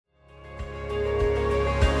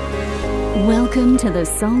Welcome to the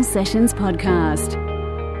Soul Sessions podcast.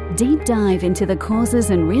 Deep dive into the causes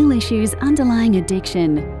and real issues underlying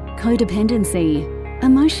addiction, codependency,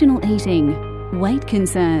 emotional eating, weight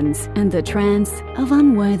concerns, and the trance of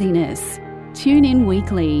unworthiness. Tune in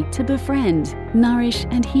weekly to befriend, nourish,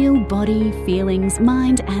 and heal body, feelings,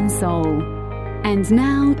 mind, and soul. And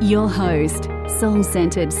now, your host,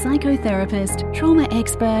 soul-centered psychotherapist, trauma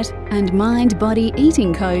expert, and mind-body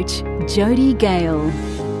eating coach, Jodie Gale.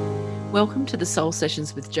 Welcome to the Soul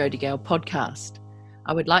Sessions with Jodie Gale podcast.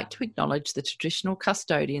 I would like to acknowledge the traditional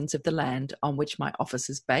custodians of the land on which my office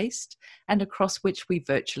is based and across which we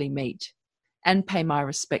virtually meet, and pay my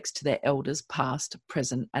respects to their elders past,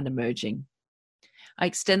 present, and emerging. I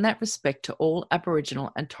extend that respect to all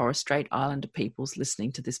Aboriginal and Torres Strait Islander peoples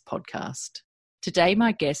listening to this podcast. Today,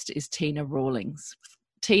 my guest is Tina Rawlings.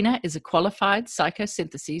 Tina is a qualified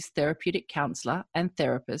psychosynthesis therapeutic counsellor and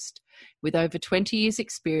therapist with over 20 years'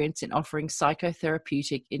 experience in offering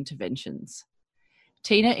psychotherapeutic interventions.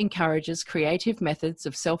 Tina encourages creative methods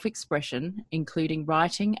of self-expression, including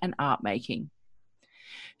writing and art making.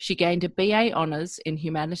 She gained a BA Honours in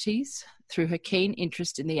Humanities through her keen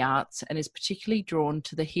interest in the arts and is particularly drawn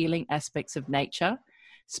to the healing aspects of nature,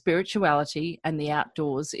 spirituality, and the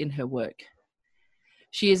outdoors in her work.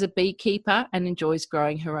 She is a beekeeper and enjoys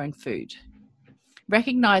growing her own food.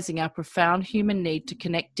 Recognising our profound human need to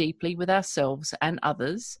connect deeply with ourselves and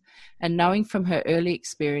others, and knowing from her early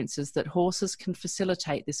experiences that horses can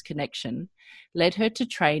facilitate this connection, led her to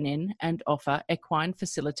train in and offer equine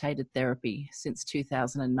facilitated therapy since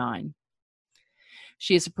 2009.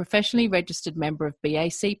 She is a professionally registered member of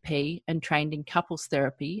BACP and trained in couples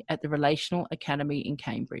therapy at the Relational Academy in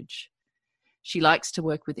Cambridge. She likes to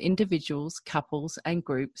work with individuals, couples, and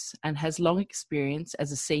groups and has long experience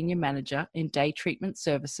as a senior manager in day treatment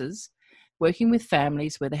services, working with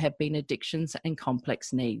families where there have been addictions and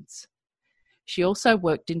complex needs. She also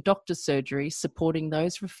worked in doctor's surgery supporting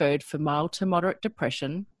those referred for mild to moderate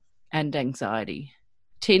depression and anxiety.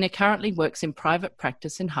 Tina currently works in private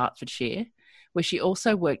practice in Hertfordshire, where she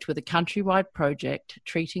also worked with a countrywide project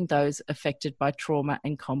treating those affected by trauma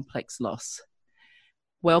and complex loss.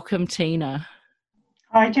 Welcome, Tina.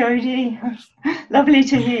 Hi, Jodie. Lovely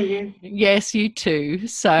to hear you. Yes, you too.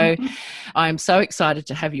 So I'm so excited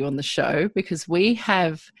to have you on the show because we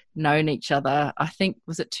have known each other, I think,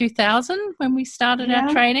 was it 2000 when we started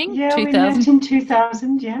our training? Yeah, 2000. We met in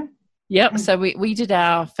 2000, yeah. Yep, so we did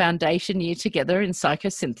our foundation year together in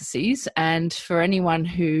psychosynthesis, and for anyone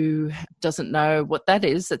who doesn't know what that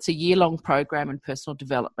is, it's a year-long program in personal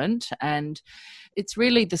development, and it's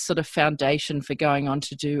really the sort of foundation for going on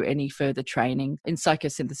to do any further training. In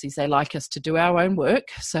psychosynthesis, they like us to do our own work,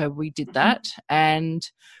 so we did that, and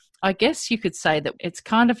I guess you could say that it's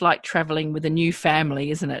kind of like travelling with a new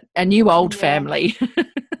family, isn't it? A new old family.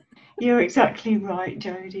 You're exactly right,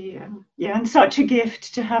 Jodie. Yeah, and such a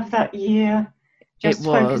gift to have that year just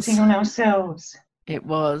focusing on ourselves. It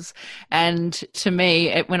was. And to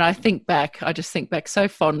me, when I think back, I just think back so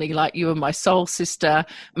fondly, like you were my soul sister,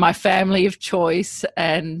 my family of choice,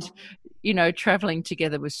 and, you know, travelling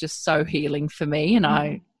together was just so healing for me. And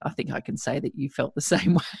I think I can say that you felt the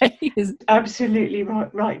same way. Absolutely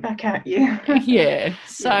right back at you. Yeah.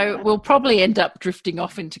 So we'll probably end up drifting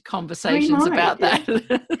off into conversations about that.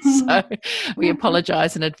 So we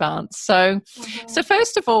apologise in advance. So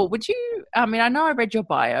first of all, would you, I mean, I know I read your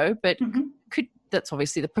bio, but that's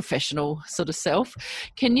obviously the professional sort of self.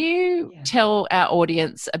 Can you tell our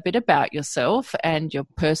audience a bit about yourself and your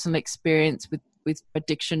personal experience with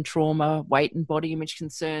addiction, trauma, weight and body image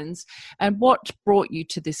concerns, and what brought you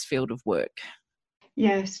to this field of work?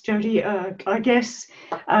 Yes, Jodie, I guess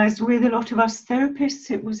as with a lot of us therapists,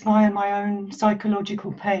 it was via my own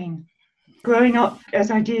psychological pain. Growing up, as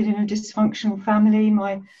I did, in a dysfunctional family,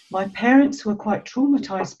 my parents were quite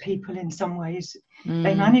traumatised people in some ways.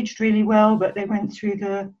 They managed really well, but they went through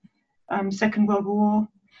the Second World War,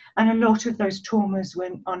 and a lot of those traumas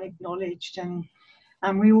went unacknowledged, and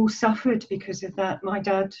we all suffered because of that. My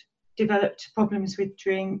dad developed problems with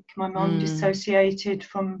drink. My mum dissociated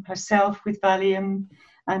from herself with Valium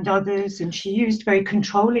and others, and she used very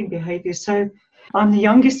controlling behaviours. So I'm the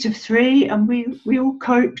youngest of three, and we all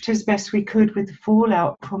coped as best we could with the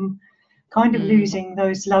fallout from kind of losing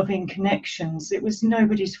those loving connections. It was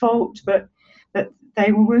nobody's fault, but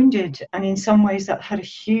they were wounded, and in some ways that had a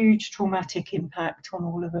huge traumatic impact on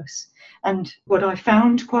all of us. And what I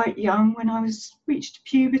found quite young when I reached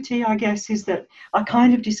puberty, I guess, is that I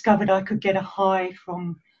kind of discovered I could get a high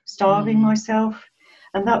from starving myself,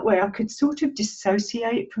 and that way I could sort of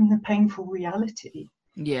dissociate from the painful reality.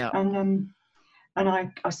 Yeah. And And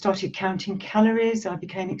I started counting calories. I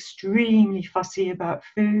became extremely fussy about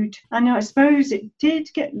food. And I suppose it did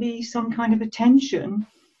get me some kind of attention.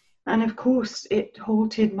 And of course, it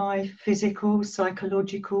halted my physical,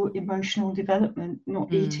 psychological, emotional development,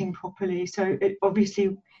 not eating properly. So it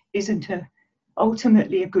obviously isn't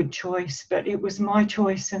ultimately a good choice, but it was my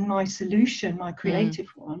choice and my solution, my creative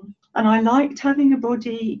one. And I liked having a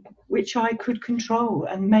body which I could control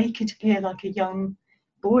and make it appear like a young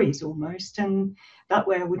boys almost, and that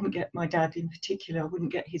way I wouldn't get my dad in particular, I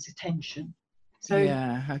wouldn't get his attention. So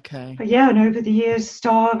and over the years,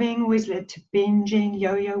 starving always led to binging,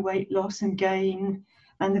 yo-yo weight loss and gain,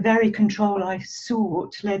 and the very control I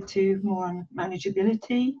sought led to more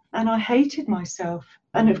unmanageability, and I hated myself.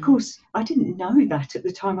 And of course I didn't know that at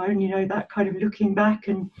the time. I only know that kind of looking back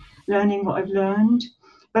and learning what I've learned.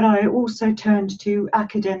 But I also turned to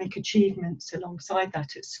academic achievements alongside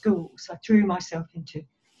that at school. So I threw myself into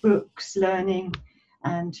books, learning,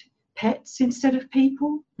 and pets instead of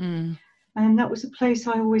people. And that was a place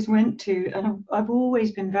I always went to. And I've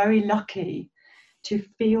always been very lucky to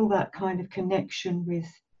feel that kind of connection with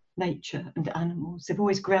nature and animals. They've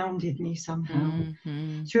always grounded me somehow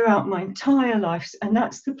throughout my entire life. And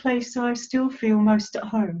that's the place I still feel most at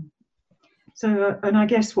home. So, and I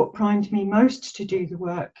guess what primed me most to do the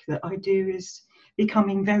work that I do is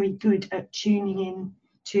becoming very good at tuning in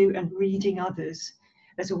to and reading others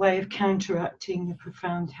as a way of counteracting the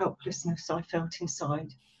profound helplessness I felt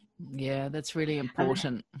inside. Yeah, that's really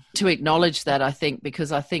important to acknowledge that, I think,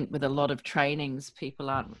 because I think with a lot of trainings, people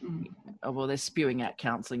aren't, well, they're spewing out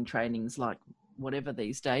counselling trainings like whatever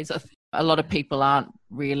these days. I think a lot of people aren't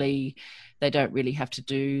really, they don't really have to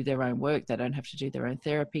do their own work. They don't have to do their own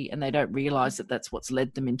therapy, and they don't realise that that's what's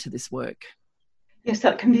led them into this work. Yes,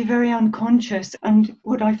 that can be very unconscious. And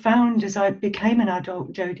what I found as I became an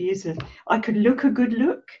adult, Jodie, is that I could look a good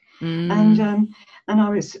look. And I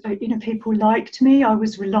was, people liked me. I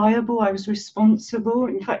was reliable. I was responsible.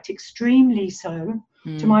 In fact, extremely so,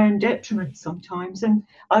 to my own detriment sometimes. And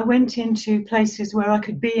I went into places where I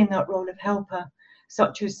could be in that role of helper,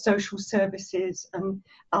 such as social services and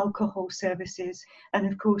alcohol services. And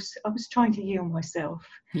of course, I was trying to heal myself.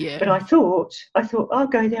 Yeah. But I thought, I'll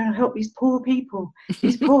go there and help these poor people.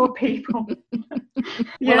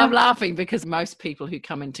 Well, I'm laughing because most people who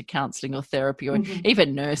come into counselling or therapy or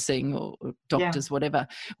even nursing or doctors, whatever,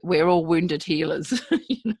 we're all wounded healers.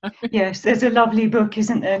 Yes, there's a lovely book,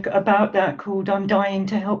 isn't there, about that called I'm Dying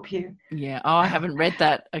to Help You. Yeah. Oh, I haven't read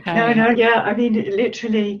that. Okay. No, yeah. I mean,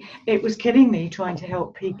 literally, it was killing me trying to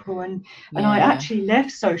help people. And I actually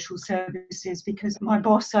left social services because my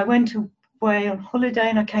boss, I went away on holiday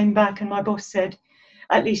and I came back and my boss said,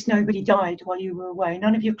 at least nobody died while you were away.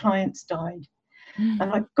 None of your clients died. And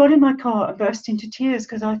I got in my car and burst into tears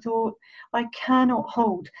because I thought, I cannot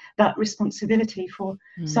hold that responsibility for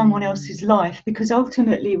someone else's life, because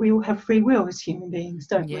ultimately we all have free will as human beings,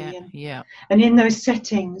 don't we? And in those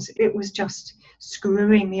settings, it was just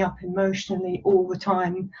screwing me up emotionally all the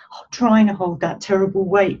time, trying to hold that terrible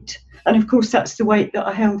weight. And of course, that's the weight that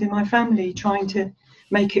I held in my family, trying to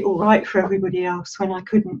make it all right for everybody else when I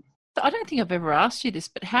couldn't. I don't think I've ever asked you this,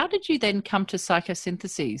 but how did you then come to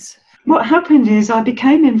Psychosyntheses? What happened is I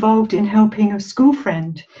became involved in helping a school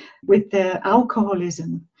friend with their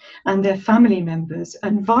alcoholism and their family members,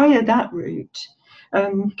 and via that route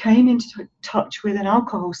came into touch with an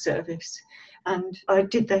alcohol service, and I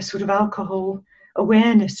did their sort of alcohol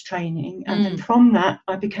awareness training, and then from that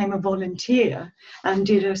I became a volunteer and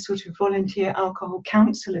did a sort of volunteer alcohol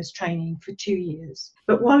counsellors training for 2 years.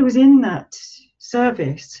 But while I was in that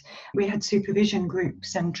service, we had supervision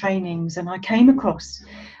groups and trainings, and I came across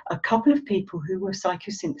a couple of people who were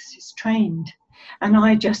psychosynthesis trained, and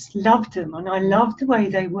I just loved them, and I loved the way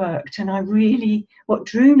they worked, and what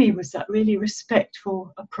drew me was that really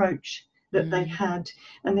respectful approach that they had,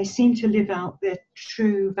 and they seemed to live out their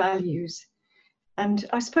true values. And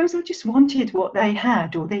I suppose I just wanted what they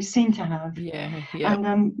had, or they seemed to have.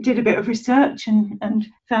 And did a bit of research and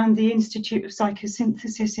found the Institute of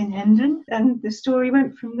Psychosynthesis in Hendon, and the story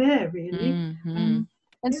went from there, really.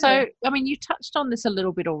 And so, I mean, you touched on this a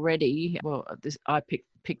little bit already. Well, I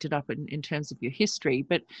picked it up in terms of your history.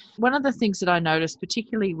 But one of the things that I noticed,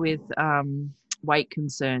 particularly with weight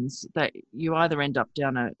concerns, that you either end up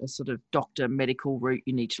down a sort of doctor medical route,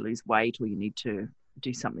 you need to lose weight, or you need to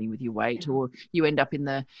do something with your weight, or you end up in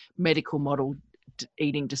the medical model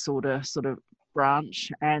eating disorder sort of branch.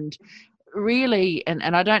 And really, and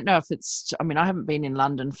I don't know if it's, I mean, I haven't been in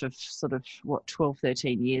London for sort of 12,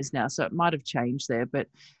 13 years now, so it might have changed there, but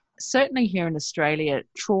certainly here in Australia,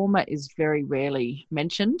 trauma is very rarely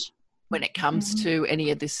mentioned. when it comes to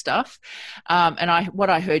any of this stuff. And what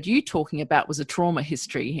I heard you talking about was a trauma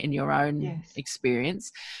history in your own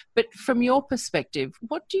experience. But from your perspective,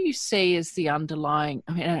 what do you see as the underlying,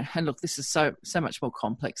 I mean, and look, this is so much more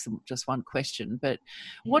complex than just one question, but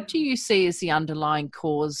what do you see as the underlying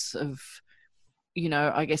cause of, you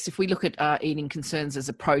know, I guess if we look at eating concerns as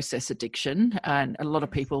a process addiction, and a lot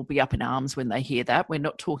of people will be up in arms when they hear that. We're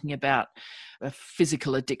not talking about a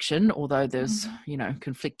physical addiction, although there's, you know,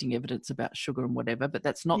 conflicting evidence about sugar and whatever, but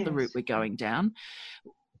that's not the route we're going down.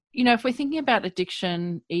 You know, if we're thinking about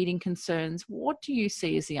addiction, eating concerns, what do you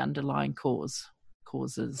see as the underlying causes?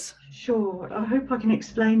 Sure. I hope I can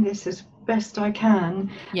explain this as best I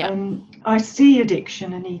can. Yeah. I see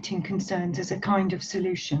addiction and eating concerns as a kind of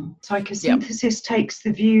solution. Psychosynthesis takes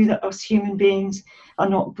the view that us human beings are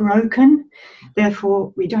not broken,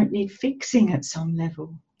 therefore we don't need fixing at some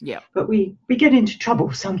level. Yeah. But we get into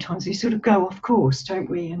trouble sometimes. We sort of go off course, don't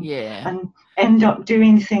we? And end up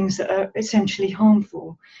doing things that are essentially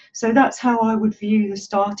harmful. So that's how I would view the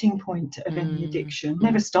starting point of any addiction.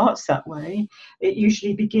 Never starts that way. It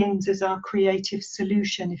usually begins as our creative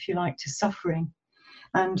solution, if you like, to suffering.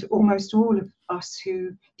 And almost all of us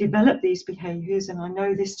who develop these behaviours, and I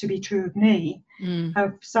know this to be true of me,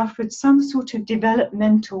 have suffered some sort of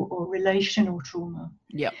developmental or relational trauma.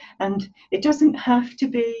 Yep. And it doesn't have to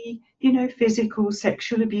be, you know, physical,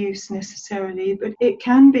 sexual abuse necessarily, but it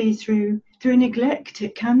can be through neglect.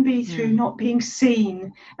 It can be through not being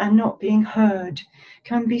seen and not being heard. It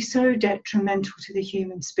can be so detrimental to the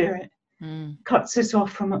human spirit. Cuts us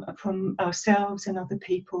off from ourselves and other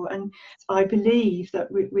people. And I believe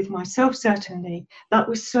that with myself, certainly, that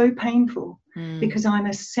was so painful because I'm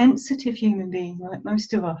a sensitive human being, like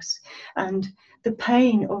most of us. And the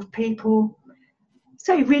pain of people,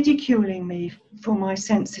 say, ridiculing me for my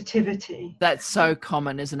sensitivity. That's so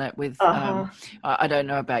common, isn't it? With I don't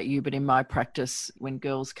know about you, but in my practice, when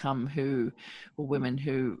girls come or women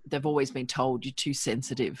who they've always been told you're too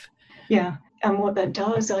sensitive. Yeah. And what that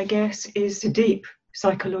does, I guess, is a deep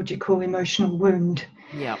psychological, emotional wound.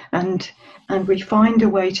 Yeah. And we find a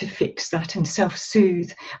way to fix that and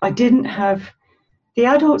self-soothe. I didn't have, the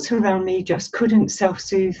adults around me just couldn't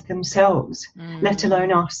self-soothe themselves, let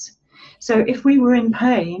alone us. So if we were in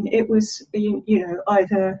pain, it was, you know,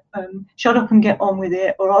 either shut up and get on with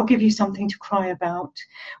it, or I'll give you something to cry about,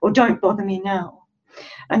 or don't bother me now.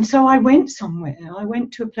 And so I went somewhere. I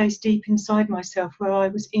went to a place deep inside myself where I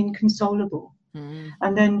was inconsolable.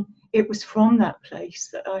 And then it was from that place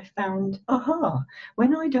that I found,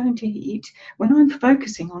 when I don't eat, when I'm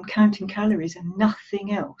focusing on counting calories and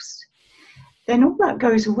nothing else, then all that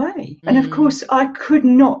goes away. And of course, I could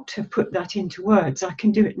not have put that into words. I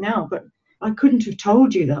can do it now, but I couldn't have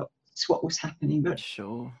told you that's what was happening. But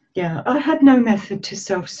sure. Yeah, I had no method to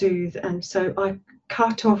self-soothe. And so I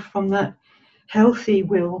cut off from that healthy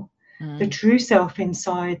will, the true self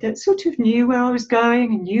inside that sort of knew where I was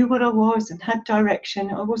going and knew what I was and had direction.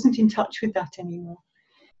 I wasn't in touch with that anymore.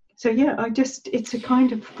 So yeah, it's a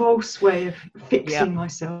kind of false way of fixing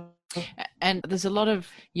myself. And there's a lot of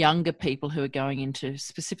younger people who are going into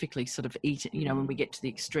specifically sort of eating, you know, when we get to the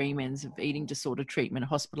extreme ends of eating disorder treatment,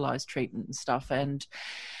 hospitalized treatment and stuff. And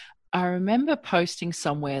I remember posting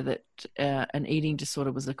somewhere that an eating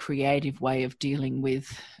disorder was a creative way of dealing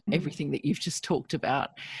with everything that you've just talked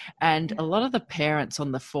about. And a lot of the parents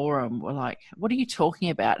on the forum were like, what are you talking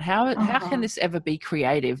about? How can this ever be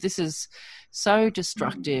creative? This is so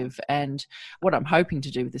destructive. And what I'm hoping to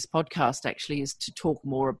do with this podcast actually is to talk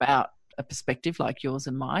more about a perspective like yours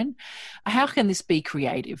and mine. How can this be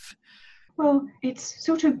creative? Well, it's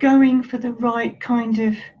sort of going for the right kind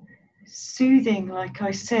of soothing, like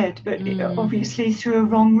I said, but obviously through a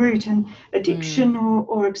wrong route. And addiction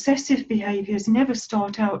or obsessive behaviours never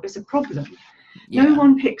start out as a problem. Yeah. No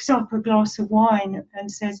one picks up a glass of wine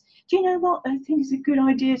and says, do you know what, I think it's a good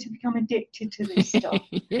idea to become addicted to this stuff.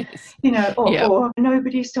 Yes. You know, or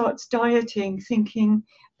nobody starts dieting thinking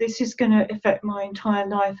this is going to affect my entire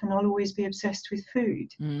life and I'll always be obsessed with food.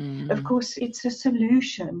 Of course, it's a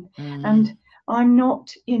solution. And I'm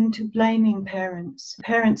not into blaming parents.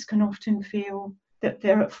 Parents can often feel that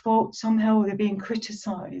they're at fault somehow, or they're being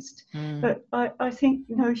criticised. But I think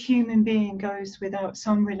no human being goes without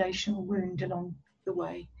some relational wound along the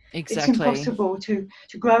way. Exactly. It's impossible to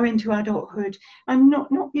grow into adulthood and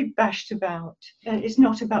not be bashed about. It's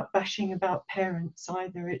not about bashing about parents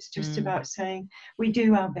either. It's just about saying we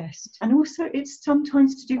do our best. And also it's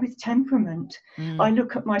sometimes to do with temperament. I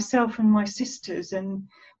look at myself and my sisters and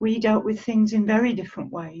we dealt with things in very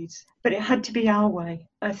different ways, but it had to be our way.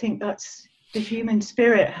 I think that's the human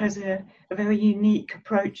spirit has a very unique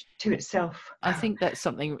approach to itself. I think that's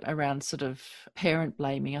something around sort of parent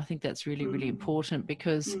blaming. I think that's really, really important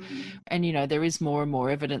because, and you know, there is more and more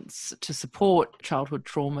evidence to support childhood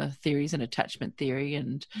trauma theories and attachment theory,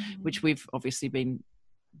 and which we've obviously been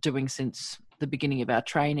doing since the beginning of our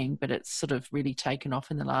training, but it's sort of really taken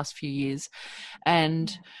off in the last few years.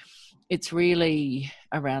 And it's really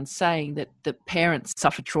around saying that the parents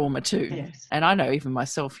suffer trauma too. Yes. And I know even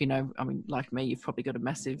myself, you know, I mean, like me, you've probably got a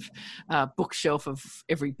massive bookshelf of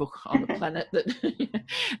every book on the planet that,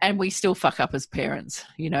 and we still fuck up as parents,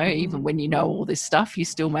 you know, even when you know all this stuff, you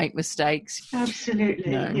still make mistakes.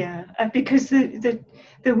 Absolutely, you know. yeah. Because the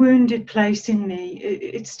wounded place in me,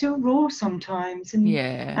 it's still raw sometimes.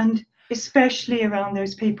 And especially around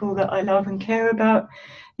those people that I love and care about.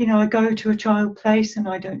 You know, I go to a child place and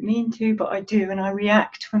I don't mean to, but I do, and I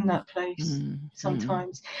react from that place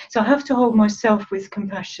sometimes. So I have to hold myself with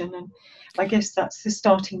compassion, and I guess that's the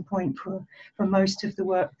starting point for most of the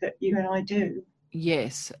work that you and I do.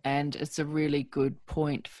 Yes, and it's a really good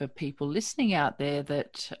point for people listening out there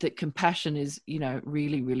that compassion is, you know,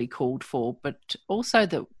 really, really called for, but also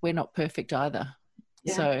that we're not perfect either.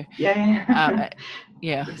 Yeah. So,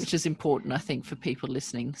 Yes. Which is important, I think, for people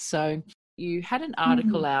listening. So you had an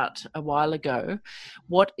article out a while ago,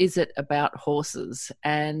 What is it about horses?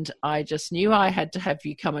 And I just knew I had to have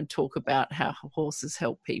you come and talk about how horses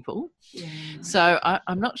help people. Yeah. So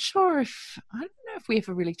I'm not sure I don't know if we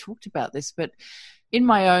ever really talked about this, but in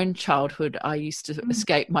my own childhood, I used to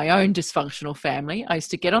escape my own dysfunctional family. I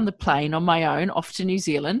used to get on the plane on my own off to New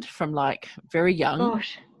Zealand from like very young.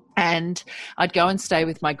 Gosh. And I'd go and stay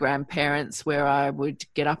with my grandparents, where I would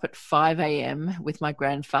get up at 5 a.m. with my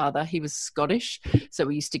grandfather. He was Scottish, so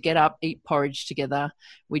we used to get up, eat porridge together.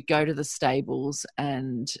 We'd go to the stables,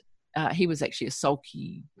 and he was actually a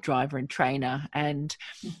sulky driver and trainer. And,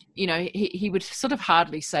 you know, he would sort of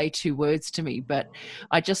hardly say two words to me, but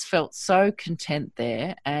I just felt so content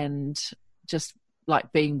there and just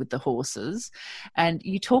like being with the horses. And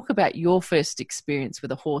you talk about your first experience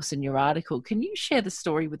with a horse in your article. Can you share the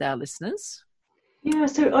story with our listeners? Yeah,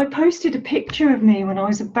 so I posted a picture of me when I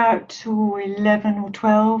was about 11 or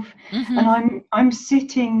 12, and I'm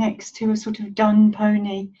sitting next to a sort of dun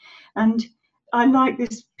pony, and I like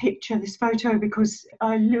this picture, this photo, because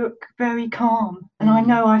I look very calm, and I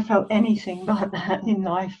know I felt anything but that in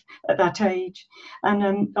life at that age.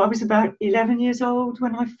 And I was about 11 years old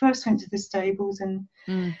when I first went to the stables, and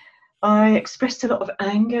I expressed a lot of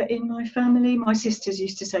anger in my family. My sisters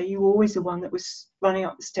used to say, you were always the one that was running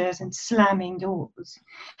up the stairs and slamming doors.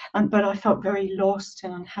 But I felt very lost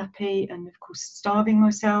and unhappy, and of course starving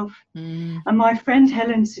myself. And my friend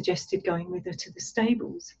Helen suggested going with her to the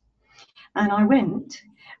stables. And I went,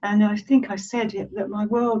 and I think I said it, that my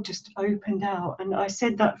world just opened out. And I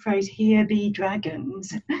said that phrase, here be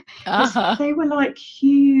dragons. They were like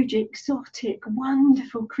huge, exotic,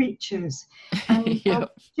 wonderful creatures. And I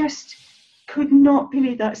just could not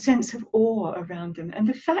believe that sense of awe around them. And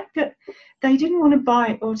the fact that they didn't want to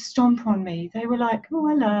bite or stomp on me. They were like, oh,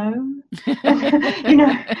 hello. You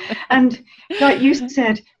know, and like you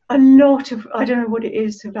said, a lot of, I don't know what it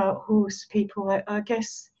is about horse people. I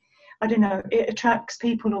guess, I don't know, it attracts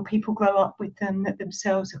people, or people grow up with them that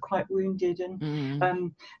themselves are quite wounded.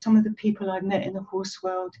 And some of the people I've met in the horse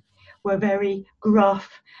world were very gruff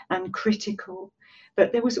and critical.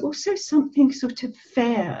 But there was also something sort of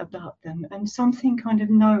fair about them, and something kind of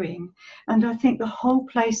knowing. And I think the whole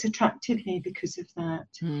place attracted me because of that.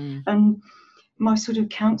 And my sort of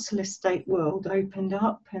council estate world opened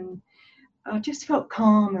up, and I just felt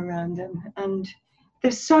calm around them. And they're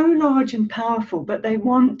so large and powerful, but they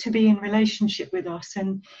want to be in relationship with us.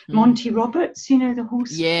 And Monty Roberts, you know, the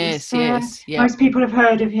horse. Yes. Most people have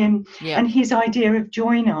heard of him. And his idea of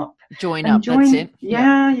join up. That's it.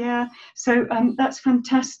 Yeah. So that's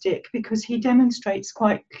fantastic, because he demonstrates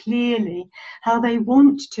quite clearly how they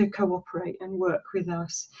want to cooperate and work with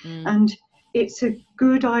us. And it's a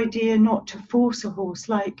good idea not to force a horse.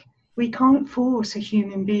 Like, we can't force a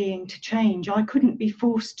human being to change. I couldn't be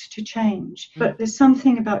forced to change. But there's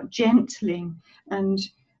something about gentling and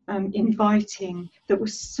inviting that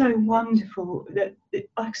was so wonderful that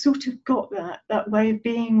I sort of got that way of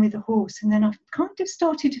being with a horse. And then I kind of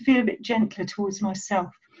started to feel a bit gentler towards myself.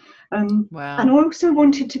 Wow. And I also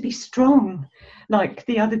wanted to be strong like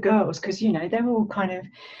the other girls, because, you know, they're all kind of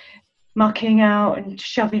mucking out and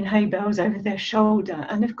shoving hay bales over their shoulder.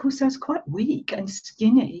 And of course I was quite weak and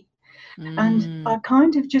skinny. And I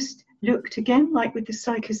kind of just looked again, like with the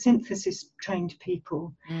psychosynthesis trained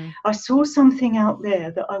people. I saw something out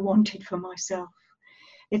there that I wanted for myself.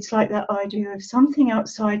 It's like that idea of something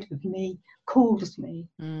outside of me calls me.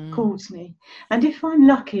 And if I'm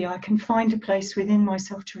lucky, I can find a place within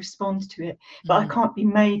myself to respond to it, but I can't be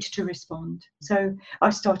made to respond. So I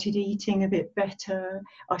started eating a bit better.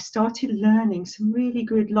 I started learning some really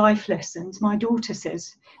good life lessons. My daughter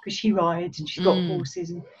says, because she rides and she's got horses,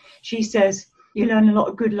 and she says, you learn a lot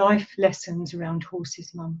of good life lessons around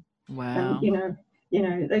horses, Mum. Wow. And,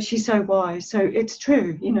 she's so wise. So it's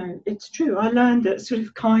true, it's true. I learned that sort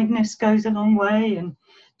of kindness goes a long way, and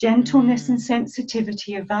gentleness and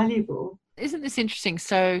sensitivity are valuable. Isn't this interesting?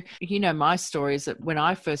 So, my story is that when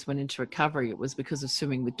I first went into recovery, it was because of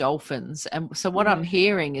swimming with dolphins. And so what I'm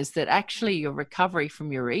hearing is that actually your recovery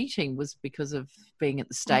from your eating was because of being at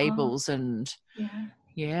the stables and...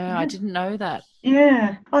 Yeah, I didn't know that.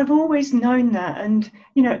 Yeah, I've always known that. And,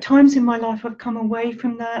 at times in my life I've come away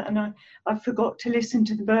from that, and I forgot to listen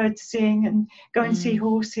to the birds sing and go and see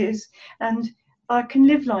horses. And I can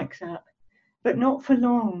live like that, but not for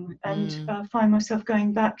long. And I find myself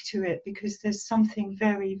going back to it because there's something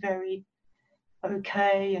very, very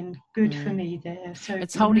okay and good for me there. So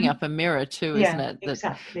it's holding up a mirror too, isn't it?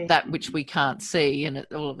 Exactly. That which we can't see, and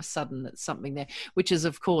all of a sudden it's something there, which is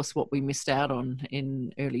of course what we missed out on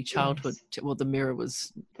in early childhood. Well, the mirror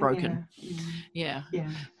was broken. Yeah.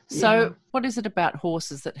 So what is it about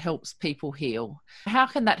horses that helps people heal? How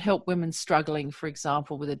can that help women struggling, for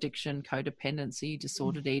example, with addiction, codependency,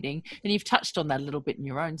 disordered eating? And you've touched on that a little bit in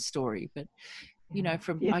your own story, but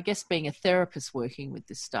from I guess being a therapist working with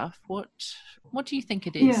this stuff, what do you think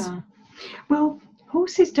it is? Yeah, well,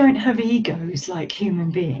 horses don't have egos like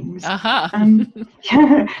human beings.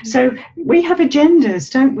 So we have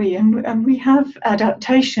agendas, don't we? And we have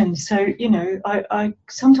adaptations. So I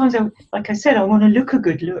sometimes, like I said, I want to look a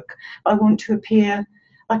good look. I want to appear.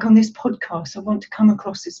 Like on this podcast, I want to come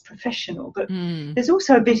across as professional, but there's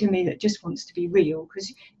also a bit of me that just wants to be real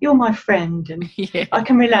because you're my friend and I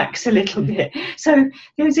can relax a little bit. So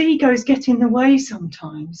those egos get in the way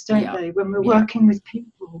sometimes, don't they, when we're working with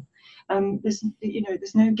people? There's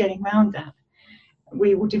no getting around that.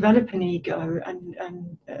 We will develop an ego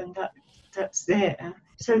and that's there.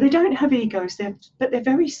 So they don't have egos, but they're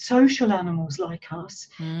very social animals like us.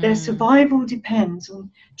 Their survival depends on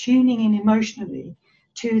tuning in emotionally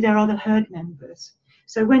to their other herd members.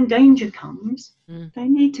 So when danger comes, they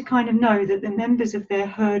need to kind of know that the members of their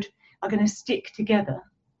herd are going to stick together.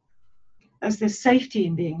 As there's safety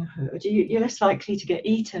in being a herd, you're less likely to get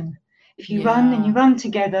eaten. If you run and you run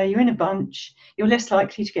together, you're in a bunch, you're less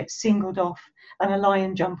likely to get singled off and a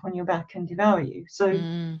lion jump on your back and devour you.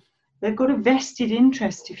 So they've got a vested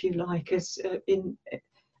interest, if you like, as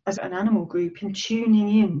an animal group in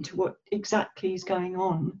tuning in to what exactly is going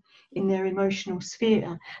on in their emotional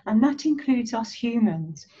sphere. And that includes us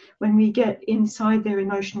humans. When we get inside their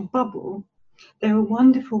emotional bubble, they're a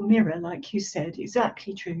wonderful mirror, like you said,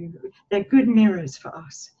 exactly true. They're good mirrors for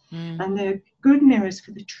us. And they're good mirrors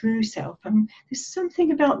for the true self. And there's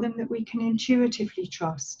something about them that we can intuitively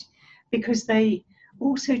trust because they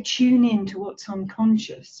also tune in to what's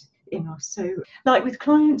unconscious in us. So like with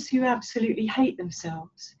clients who absolutely hate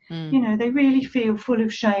themselves, they really feel full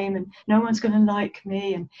of shame and no one's going to like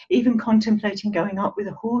me, and even contemplating going up with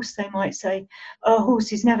a horse, they might say, a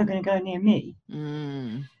horse is never going to go near me.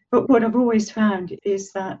 But what I've always found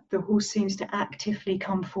is that the horse seems to actively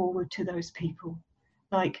come forward to those people,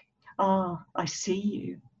 like, I see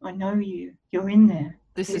you, I know you, you're in there.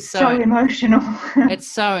 This is so emotional. It's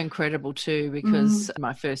so incredible too, because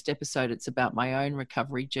my first episode, it's about my own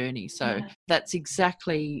recovery journey. So that's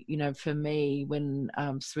exactly, for me, when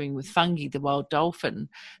swimming with Fungi, the wild dolphin,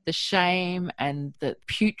 the shame and the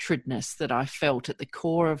putridness that I felt at the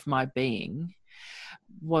core of my being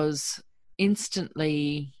was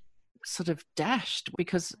instantly sort of dashed,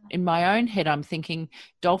 because in my own head I'm thinking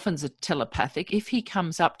dolphins are telepathic. If he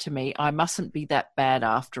comes up to me, I mustn't be that bad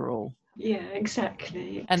after all. Yeah,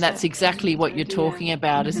 exactly. And that's exactly what you're talking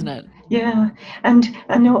about, isn't it? Yeah, and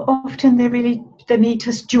often they meet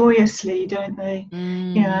us joyously, don't they?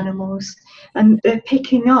 Animals, and they're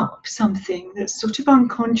picking up something that's sort of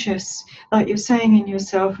unconscious, like you're saying in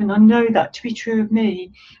yourself. And I know that to be true of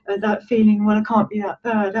me, that feeling, well, I can't be that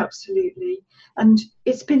bad, absolutely. And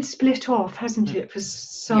it's been split off, hasn't it, for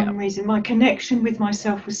some reason. My connection with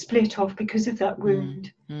myself was split off because of that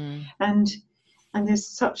wound. And there's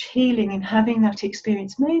such healing in having that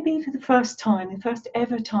experience, maybe for the first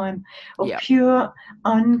ever time of pure,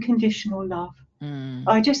 unconditional love.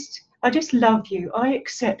 I just love you. I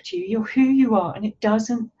accept you. You're who you are, and it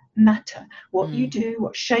doesn't matter what you do,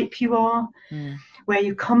 what shape you are, where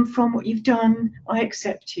you come from, what you've done. I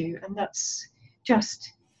accept you, and that's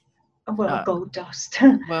just, gold dust.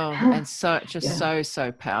 Well, and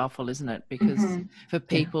so powerful, isn't it? Because for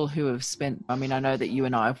people who have spent, I mean, I know that you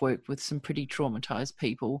and I have worked with some pretty traumatized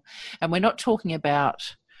people, and we're not talking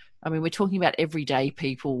about, I mean, we're talking about everyday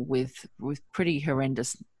people with pretty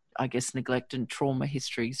horrendous, I guess, neglect and trauma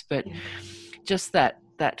histories, but just that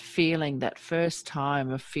feeling, that first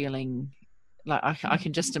time of feeling, like I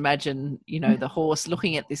can just imagine, you know, the horse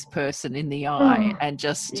looking at this person in the eye and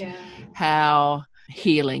just how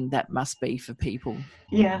healing that must be for people.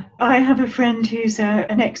 Yeah, I have a friend who's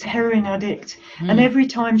an ex-heroin addict, and every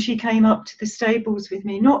time she came up to the stables with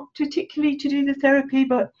me, not particularly to do the therapy,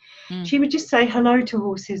 but she would just say hello to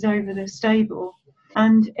horses over the stable.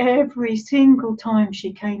 And every single time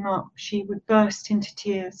she came up, she would burst into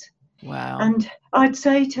tears. Wow. And I'd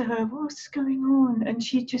say to her, what's going on? And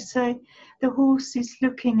she'd just say, the horse is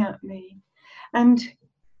looking at me. And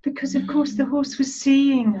because, of course, the horse was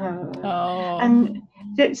seeing her. Oh. And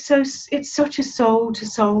it's such a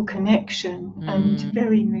soul-to-soul connection and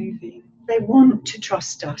very moving. They want to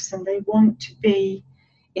trust us and they want to be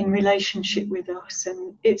in relationship with us.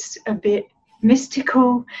 And it's a bit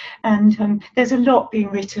mystical, and there's a lot being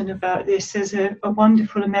written about this. There's a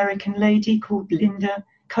wonderful American lady called Linda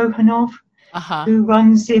Kohanov, who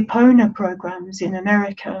runs the Epona programs in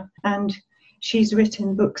America, and she's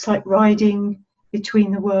written books like Riding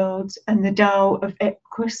Between the Worlds and The Tao of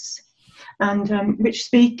Equus, and which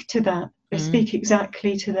speak to that. They speak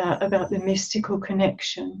exactly to that, about the mystical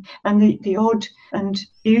connection. And the odd and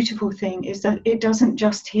beautiful thing is that it doesn't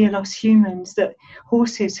just heal us humans, that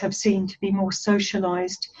horses have seen to be more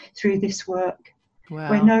socialized through this work. Wow.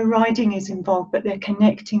 Where no riding is involved, but they're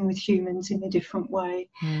connecting with humans in a different way.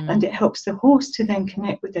 And it helps the horse to then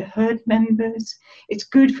connect with their herd members. It's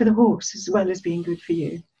good for the horse as well as being good for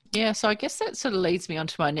you. Yeah, so I guess that sort of leads me on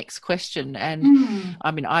to my next question. And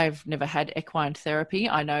I mean, I've never had equine therapy.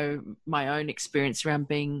 I know my own experience around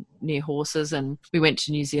being near horses, and we went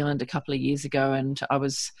to New Zealand a couple of years ago, and I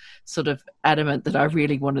was sort of adamant that I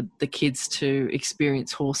really wanted the kids to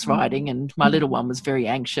experience horse riding, and my little one was very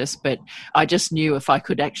anxious, but I just knew if I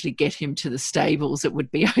could actually get him to the stables, it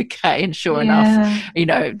would be okay. And sure enough, you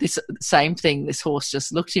know, this same thing, this horse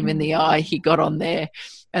just looked him in the eye, he got on there.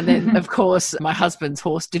 And then, of course, my husband's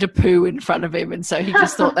horse did a poo in front of him, and so he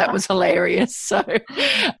just thought that was hilarious. So,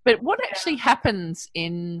 but what actually happens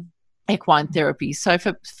in equine therapy? So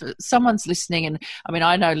for someone's listening, and I mean,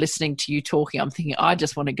 I know listening to you talking, I'm thinking, I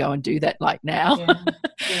just want to go and do that like now.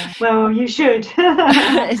 Yeah. Well, you should. So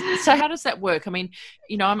how does that work? I mean,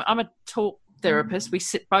 you know, I'm a talk therapist. We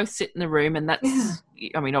both sit in the room, and that's,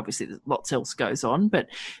 I mean, obviously lots else goes on, but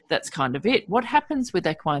that's kind of it. What happens with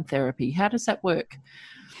equine therapy? How does that work?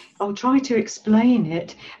 I'll try to explain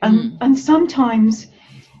it. And sometimes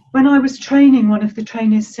when I was training, one of the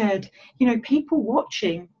trainers said, you know, people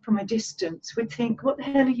watching from a distance would think, what the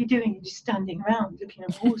hell are you doing? You're just standing around looking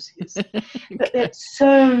at horses. But there's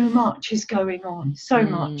so much is going on, so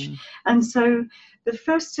much. And so the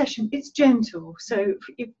first session, it's gentle. So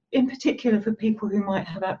in particular for people who might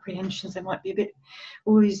have apprehensions, they might be a bit,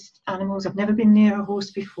 all these animals, I've never been near a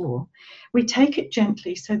horse before. We take it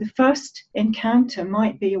gently. So the first encounter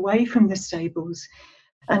might be away from the stables.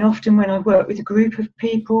 And often when I work with a group of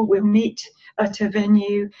people, we'll meet at a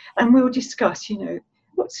venue and we'll discuss, you know,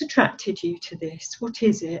 what's attracted you to this? What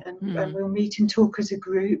is it? And we'll meet and talk as a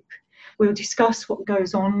group. We'll discuss what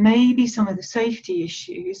goes on, maybe some of the safety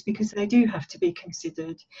issues, because they do have to be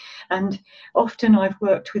considered. And often I've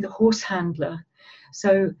worked with a horse handler.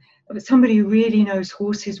 So somebody who really knows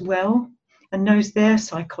horses well and knows their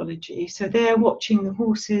psychology. So they're watching the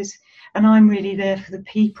horses and I'm really there for the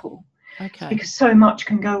people. Okay. Because so much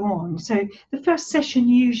can go on. So the first session,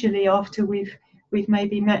 usually after we've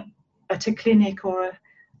maybe met at a clinic or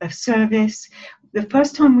a service, the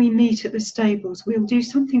first time we meet at the stables, we'll do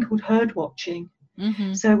something called herd watching.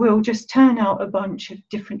 So we'll just turn out a bunch of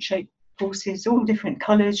different shaped horses, all different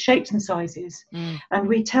colours, shapes and sizes. And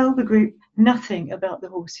we tell the group nothing about the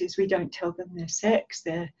horses. We don't tell them their sex,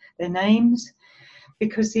 their names,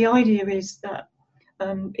 because the idea is that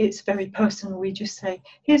it's very personal. We just say,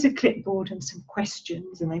 here's a clipboard and some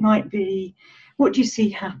questions, and they might be, what do you see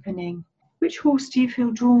happening? Which horse do you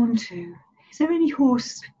feel drawn to? Is there any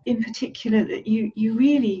horse in particular that you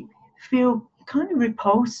really feel kind of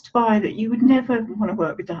repulsed by, that you would never want to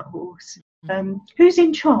work with that horse? Who's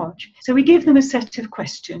in charge? So we give them a set of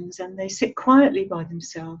questions and they sit quietly by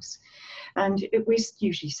themselves. And we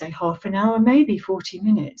usually say half an hour, maybe 40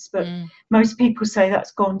 minutes, but most people say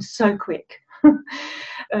that's gone so quick.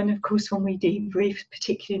 And of course, when we debrief,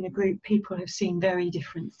 particularly in a group, people have seen very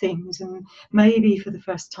different things, and maybe for the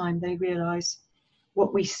first time they realise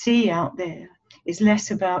what we see out there is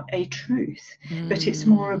less about a truth, but it's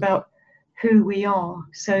more about who we are.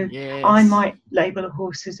 So I might label a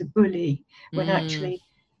horse as a bully when actually,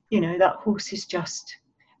 that horse is just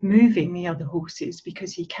moving the other horses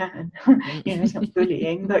because he can. It's not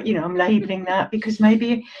bullying, but I'm labeling that because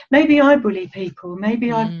maybe I bully people,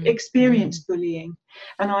 maybe I've experienced bullying,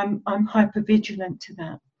 and I'm hyper vigilant to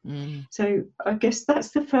that. So I guess that's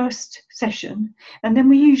the first session, and then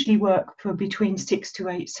we usually work for between 6 to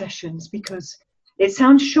 8 sessions, because it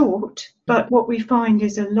sounds short, but what we find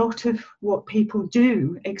is a lot of what people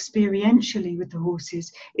do experientially with the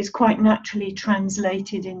horses is quite naturally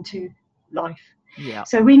translated into life. Yeah.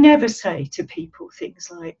 So we never say to people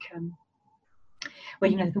things like,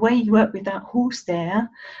 the way you work with that horse there,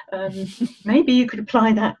 maybe you could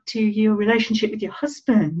apply that to your relationship with your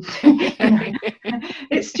husband.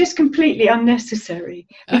 It's just completely unnecessary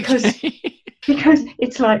because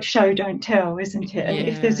it's like show, don't tell, isn't it? And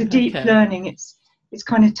if there's a deep learning, it's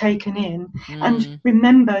kind of taken in. And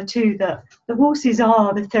remember too that the horses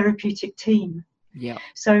are the therapeutic team. Yeah.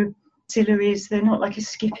 So auxiliaries, they're not like a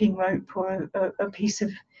skipping rope or a piece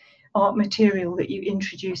of art material that you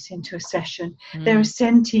introduce into a session. They're a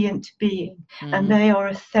sentient being, and they are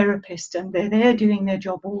a therapist, and they're there doing their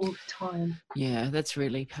job all the time. Yeah, that's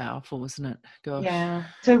really powerful, isn't it? Gosh. Yeah.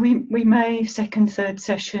 So we may, second, third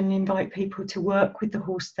session, invite people to work with the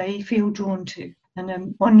horse they feel drawn to.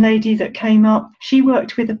 And one lady that came up, she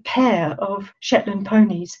worked with a pair of Shetland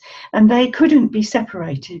ponies, and they couldn't be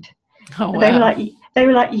separated. Oh, wow. They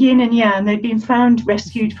were like yin and yang. They'd been found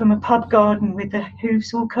rescued from a pub garden with the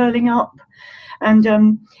hooves all curling up,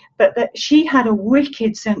 and but she had a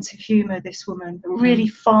wicked sense of humour. This woman, a really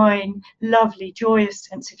fine, lovely, joyous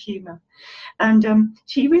sense of humour, and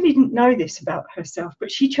she really didn't know this about herself,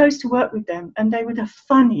 but she chose to work with them, and they were the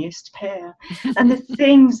funniest pair. And the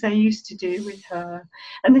things they used to do with her,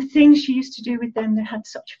 and the things she used to do with them, they had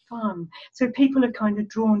such fun. So people are kind of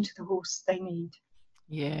drawn to the horse they need.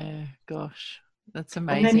 Yeah, gosh, that's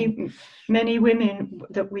amazing. And many women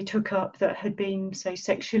that we took up that had been, say,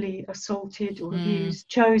 sexually assaulted or abused,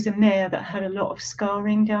 chose a mare that had a lot of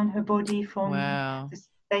scarring down her body from,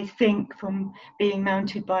 they think, from being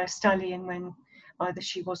mounted by a stallion when either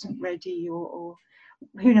she wasn't ready or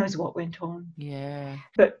who knows what went on. Yeah.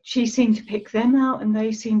 But she seemed to pick them out, and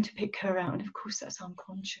they seemed to pick her out, and of course that's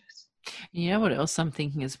unconscious. You know what else I'm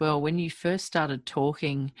thinking as well? When you first started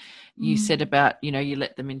talking, you said about, you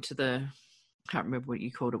let them into the, I can't remember what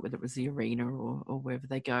you called it, whether it was the arena or wherever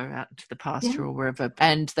they go out into the pasture or wherever,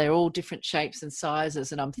 and they're all different shapes and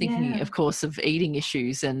sizes. And I'm thinking, of course, of eating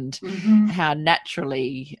issues and how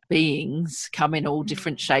naturally beings come in all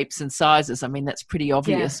different shapes and sizes. I mean, that's pretty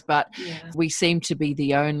obvious, but we seem to be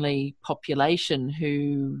the only population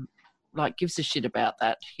who gives a shit about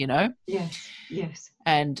that, Yes.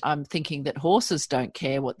 And I'm thinking that horses don't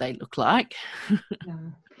care what they look like.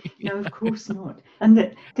 No, of course not. And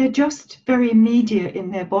that they're just very immediate in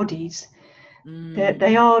their bodies.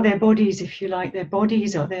 They are their bodies, if you like. Their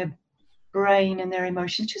bodies are their brain and their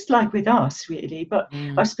emotions, just like with us, really. But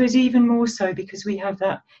I suppose even more so because we have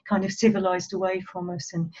that kind of civilized away from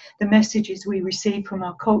us, and the messages we receive from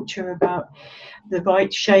our culture about the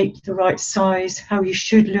right shape, the right size, how you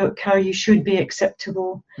should look, how you should be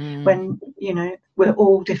acceptable, when, we're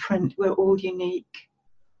all different, we're all unique.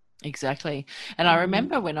 Exactly. And I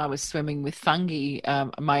remember when I was swimming with Fungi,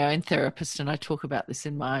 my own therapist, and I talk about this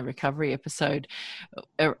in my recovery episode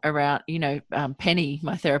around, Penny,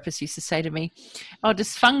 my therapist, used to say to me, "Oh,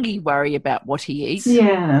 does Fungi worry about what he eats?"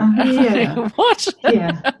 Yeah. What?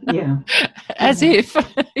 Yeah. As if,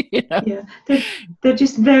 Yeah. They're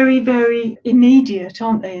just very, very immediate,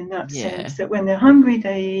 aren't they, in that sense, that when they're hungry,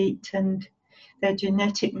 they eat, and their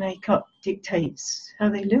genetic makeup dictates how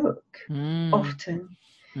they look, often.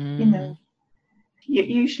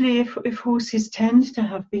 Usually if horses tend to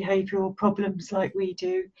have behavioural problems like we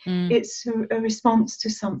do, it's a response to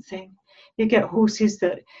something. You get horses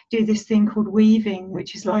that do this thing called weaving,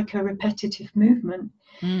 which is like a repetitive movement,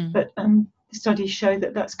 but the studies show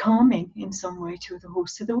that that's calming in some way to the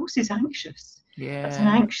horse. So the horse is anxious. That's an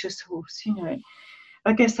anxious horse,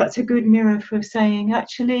 I guess that's a good mirror for saying,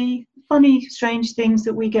 actually, funny, strange things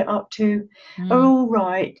that we get up to are all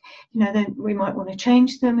right. Then we might want to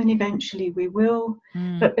change them, and eventually we will.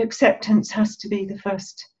 But acceptance has to be the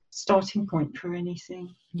first starting point for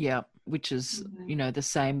anything. Yeah, which is, the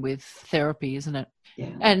same with therapy, isn't it?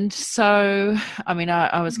 Yeah. And so, I mean,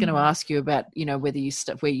 I was going to ask you about, whether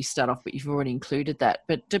where you start off, but you've already included that.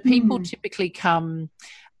 But do people typically come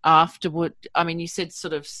afterward? I mean, you said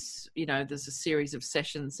sort of, there's a series of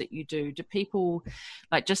sessions that you do. Do people,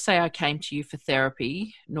 just say I came to you for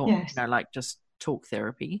therapy, just talk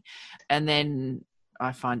therapy, and then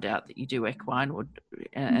I find out that you do equine,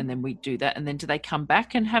 and then we do that, and then do they come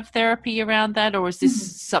back and have therapy around that, or is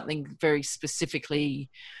this something very specifically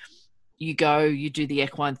you do the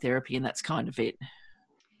equine therapy and that's kind of it?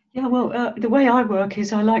 Yeah, well, the way I work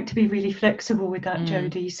is I like to be really flexible with that,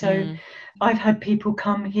 Jodie. So I've had people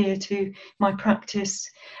come here to my practice,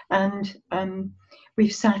 and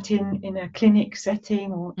we've sat in a clinic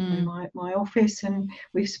setting or in my office, and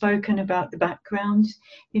we've spoken about the background,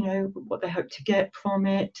 what they hope to get from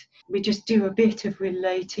it. We just do a bit of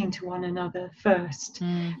relating to one another first.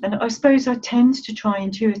 And I suppose I tend to try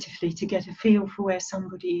intuitively to get a feel for where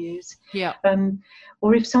somebody is. Yeah.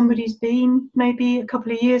 Or if somebody's been maybe a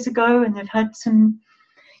couple of years ago and they've had some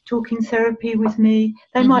talking therapy with me,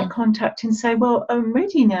 they might contact and say, well, I'm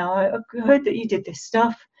ready now. I heard that you did this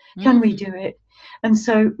stuff. Can we do it? And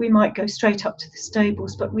so we might go straight up to the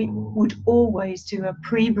stables, but we would always do a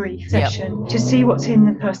pre-brief session to see what's in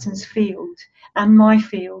the person's field and my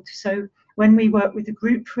field. So when we work with a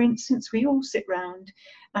group, for instance, we all sit round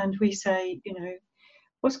and we say,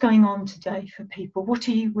 what's going on today for people? What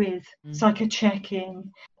are you with? It's like a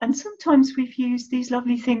check-in. And sometimes we've used these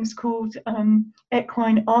lovely things called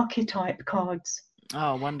equine archetype cards.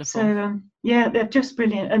 Oh, wonderful. So, they're just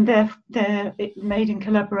brilliant. And they're made in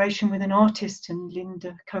collaboration with an artist, and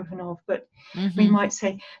Linda Kovanov. But we might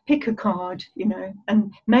say, pick a card,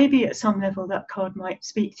 and maybe at some level that card might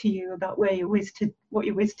speak to you about where you're with, what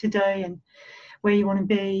you're with today and where you want to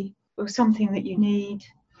be, or something that you need.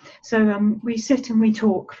 So we sit and we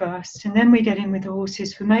talk first, and then we get in with the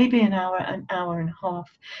horses for maybe an hour and a half.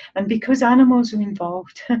 And because animals are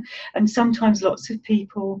involved, and sometimes lots of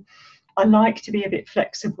people, I like to be a bit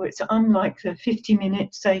flexible. It's unlike the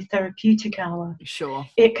 50-minute, say, therapeutic hour. Sure.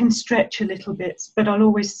 It can stretch a little bit, but I'll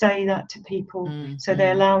always say that to people so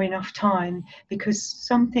they allow enough time, because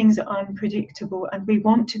some things are unpredictable and we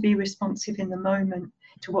want to be responsive in the moment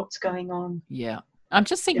to what's going on. Yeah. I'm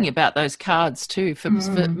just thinking about those cards too, for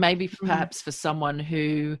maybe perhaps for someone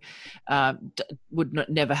who would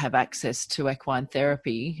never have access to equine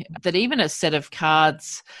therapy, that even a set of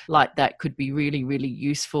cards like that could be really, really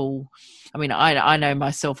useful. I mean, I know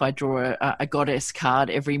myself, I draw a goddess card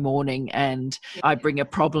every morning, and I bring a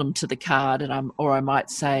problem to the card, and I might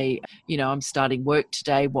say, I'm starting work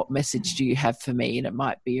today. What message do you have for me? And it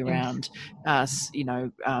might be around,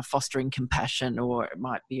 fostering compassion, or it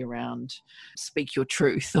might be around speak your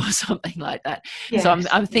truth or something like that. Yes. So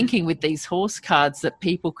I'm thinking with these horse cards that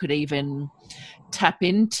people could even tap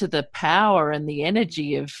into the power and the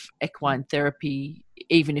energy of equine therapy,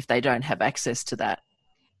 even if they don't have access to that.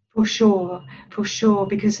 For sure,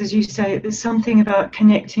 because as you say, there's something about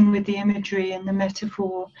connecting with the imagery and the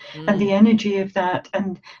metaphor and the energy of that,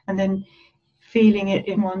 and then feeling it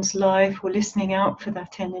in one's life or listening out for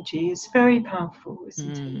that energy is very powerful,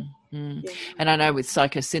 isn't it? Yeah. And I know with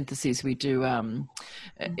psychosynthesis we do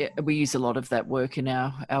we use a lot of that work in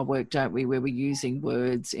our work, don't we, where we're using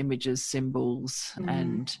words, images, symbols,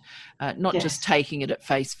 and not just taking it at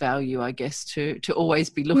face value, I guess, to always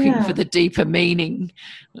be looking for the deeper meaning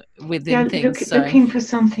within things. Looking for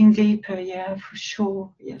something deeper, for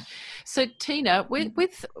sure. So Tina,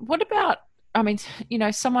 with what about, I mean,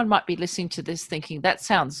 someone might be listening to this thinking that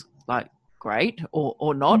sounds like great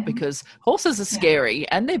or not, because horses are scary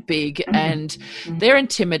and they're big and they're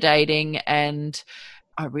intimidating, and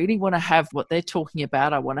I really want to have what they're talking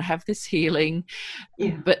about. I want to have this healing,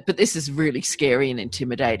 but this is really scary and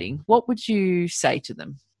intimidating. What would you say to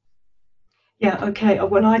them?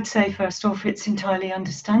 Well, I'd say first off, it's entirely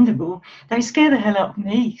understandable. They scare the hell out of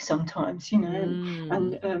me sometimes, and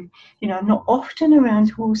I'm not often around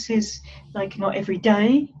horses, like not every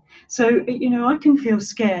day. So, I can feel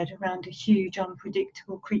scared around a huge,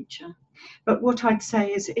 unpredictable creature. But what I'd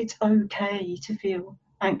say is it's okay to feel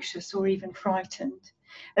anxious or even frightened,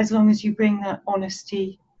 as long as you bring that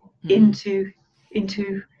honesty into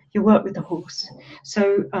your work with the horse.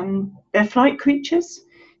 So they're flight creatures.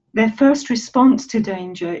 Their first response to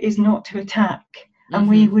danger is not to attack. And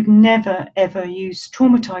we would never, ever use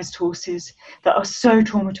traumatized horses that are so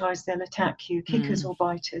traumatized they'll attack you, kickers or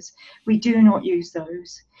biters. We do not use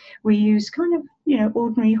those. We use kind of,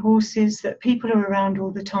 ordinary horses that people are around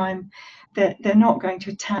all the time. They're not going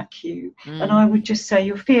to attack you. And I would just say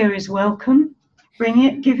your fear is welcome. Bring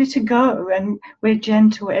it, give it a go. And we're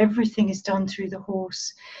gentle. Everything is done through the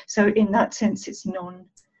horse. So in that sense, it's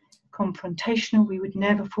confrontational. We would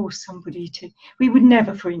never force somebody to. We would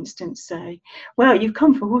never, for instance, say, well, you've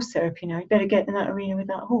come for horse therapy now, you better get in that arena with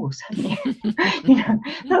that horse, haven't you?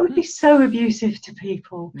 That would be so abusive to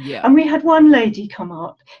people. And we had one lady come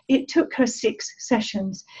up. It took her 6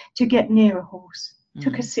 sessions to get near a horse.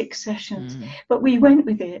 Took us 6 sessions, but we went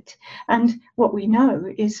with it. And what we know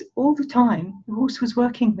is all the time the horse was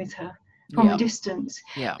working with her from a distance,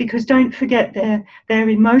 because don't forget their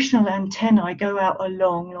emotional antennae go out a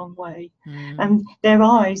long way, and their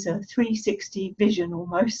eyes are 360 vision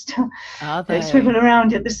almost. They swivel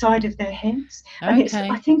around at the side of their heads, and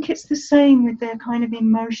I think it's the same with their kind of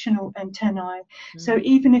emotional antennae. So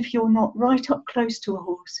even if you're not right up close to a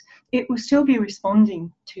horse, it will still be responding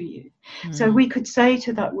to you. So we could say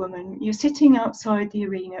to that woman, you're sitting outside the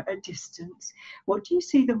arena at a distance, what do you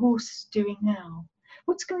see the horse doing now?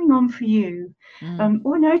 What's going on for you?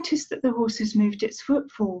 Or notice that the horse has moved its foot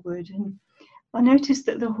forward, and I noticed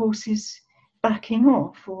that the horse is backing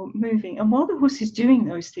off or moving. And while the horse is doing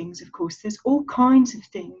those things, of course, there's all kinds of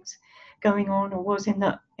things going on, or was in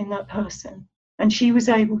that person. And she was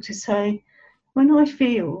able to say, when I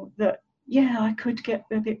feel that, I could get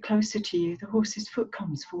a bit closer to you, the horse's foot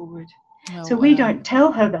comes forward. So we don't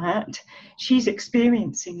tell her that. She's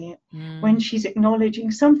experiencing it. When she's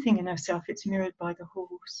acknowledging something in herself, it's mirrored by the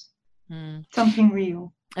horse. Something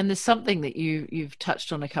real. And there's something that you've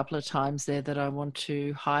touched on a couple of times there that I want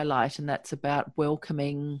to highlight, and that's about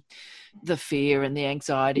welcoming the fear and the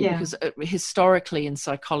anxiety, because historically in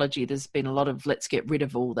psychology there's been a lot of let's get rid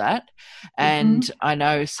of all that. And I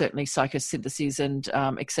know certainly psychosynthesis and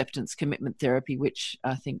acceptance commitment therapy, which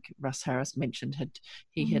I think Russ Harris mentioned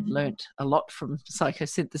he had learnt a lot from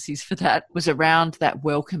psychosynthesis for that, was around that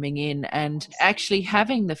welcoming in and actually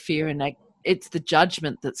having the fear and it's the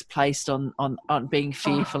judgment that's placed on being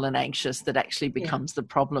fearful and anxious that actually becomes the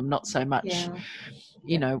problem, not so much,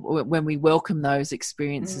 when we welcome those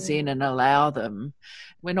experiences in and allow them,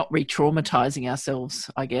 we're not re-traumatizing ourselves,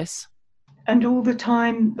 I guess. And all the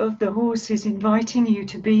time the horse is inviting you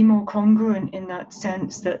to be more congruent in that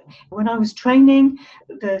sense, that when I was training,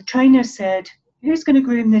 the trainer said, who's going to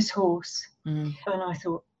groom this horse? And I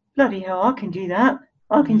thought, bloody hell, I can do that.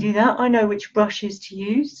 I know which brushes to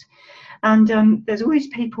use. And there's always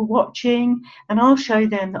people watching, and I'll show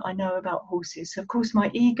them that I know about horses. So of course,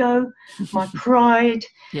 my ego, my pride,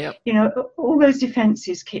 all those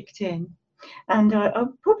defences kicked in. And I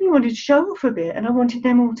probably wanted to show off a bit, and I wanted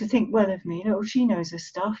them all to think well of me. She knows her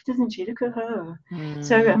stuff, doesn't she? Look at her.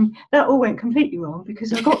 So that all went completely wrong,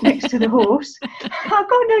 because I got next to the horse.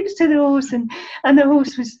 And the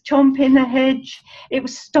horse was chomping the hedge. It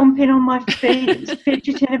was stomping on my feet. It was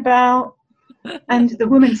fidgeting about. And the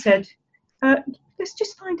woman said, let's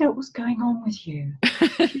just find out what's going on with you.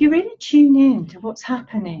 You really tune in to what's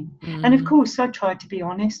happening. And of course, I tried to be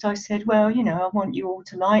honest. I said, well, I want you all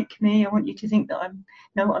to like me. I want you to think that I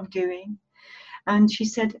know what I'm doing. And she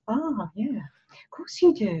said, yeah, of course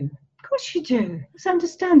you do. Of course you do. It's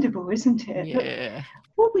understandable, isn't it? Yeah.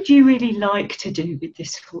 What would you really like to do with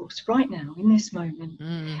this horse right now, in this moment?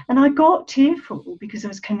 And I got tearful because I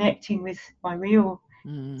was connecting with my real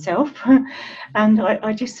self, and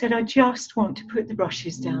I just said, I just want to put the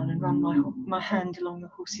brushes down and run my hand along the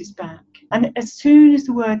horse's back. And as soon as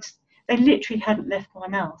the words, they literally hadn't left my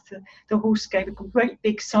mouth, the horse gave a great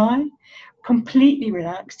big sigh, completely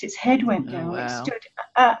relaxed, its head went down, It stood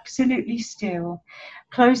absolutely still,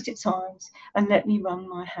 closed its eyes, and let me run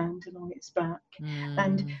my hand along its back.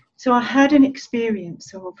 And so I had an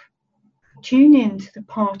experience of tune in to the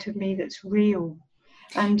part of me that's real.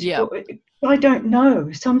 And I don't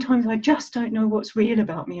know. Sometimes I just don't know what's real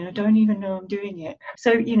about me, and I don't even know I'm doing it.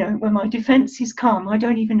 So, when my defences come, I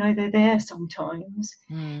don't even know they're there sometimes.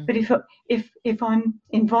 But if I'm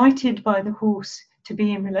invited by the horse to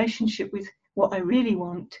be in relationship with what I really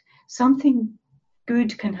want, something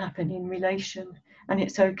good can happen in relation, and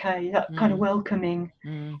it's okay. That kind of welcoming.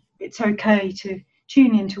 It's okay to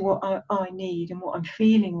tune into what I need and what I'm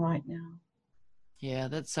feeling right now. Yeah,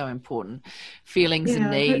 that's so important. Feelings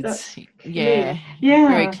and needs. Yeah,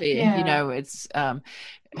 very clear. Yeah. It's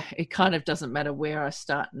it kind of doesn't matter where I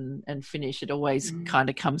start and finish. It always kind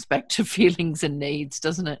of comes back to feelings and needs,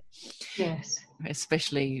 doesn't it? Yes.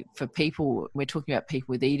 Especially for people, we're talking about people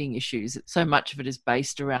with eating issues. So much of it is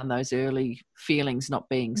based around those early feelings not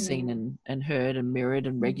being seen and heard and mirrored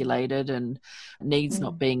and regulated, and needs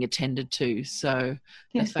not being attended to. So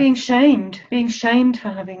yes, being shamed for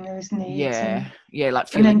having those needs. Like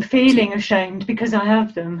feeling ashamed because I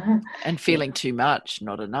have them, and feeling too much,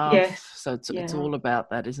 not enough. Yes. So it's all about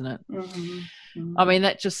that, isn't it? I mean,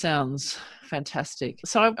 that just sounds fantastic.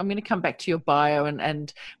 So I'm going to come back to your bio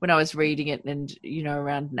and when I was reading it and,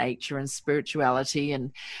 around nature and spirituality.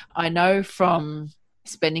 And I know from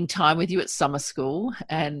spending time with you at summer school,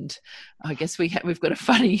 and I guess we've got a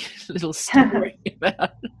funny little story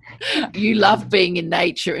about you love being in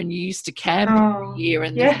nature, and you used to camp every year,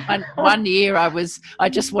 and one year I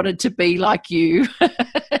just wanted to be like you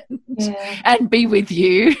and be with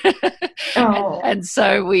you. and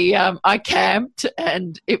so I camped,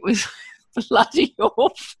 and it was bloody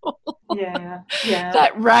awful.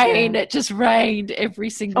 That rain, it just rained every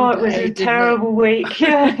single day. It was a terrible week.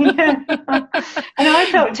 And I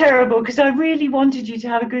felt terrible because I really wanted you to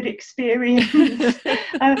have a good experience.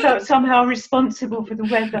 I felt somehow responsible for the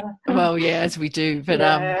weather. Well, as we do, but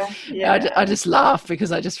I just laugh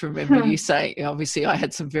because I just remember you saying, obviously I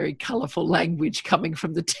had some very colourful language coming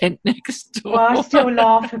from the tent next door. Well, I still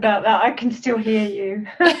laugh about that. I can still hear you.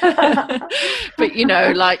 But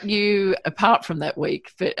like you, apart from that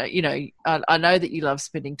week, but I know that you love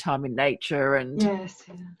spending time in nature, and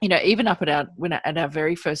even up at our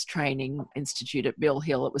very first training institute at Mill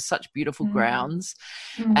Hill, it was such beautiful grounds,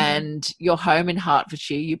 and your home in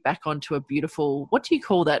Hertfordshire, you're back onto a beautiful, what do you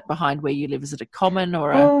call that behind where you live? Is it a common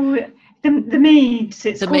or the Meads?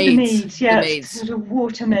 It's called the Meads. The Meads. Sort of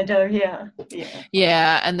water meadow.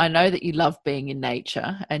 And I know that you love being in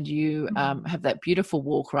nature, and you have that beautiful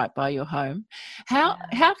walk right by your home. How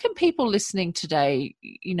can people listening today,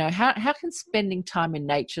 how can spending time in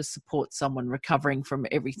nature support someone recovering from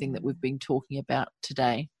everything that we've been talking about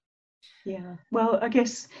today? Well, I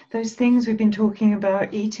guess those things we've been talking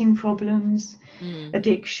about, eating problems,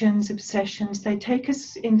 addictions, obsessions, they take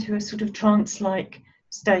us into a sort of trance-like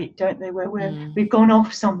state, don't they, where we've gone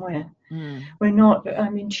off somewhere. We're not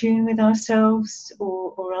in tune with ourselves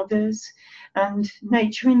or others, and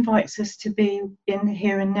nature invites us to be in the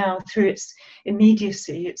here and now through its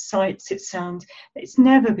immediacy, its sights, its sounds. It's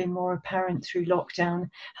never been more apparent through lockdown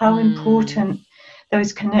how important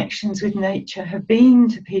those connections with nature have been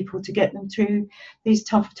to people to get them through these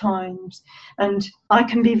tough times. And I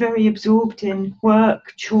can be very absorbed in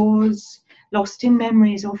work, chores, lost in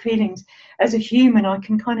memories or feelings. As a human, I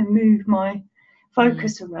can kind of move my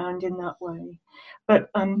focus around in that way. But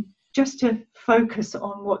just to focus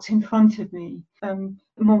on what's in front of me, a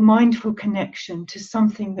more mindful connection to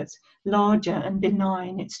something that's larger and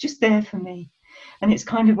benign. It's just there for me, and it's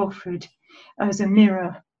kind of offered as a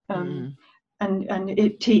mirror, and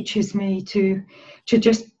it teaches me to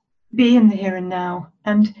just be in the here and now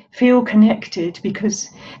and feel connected, because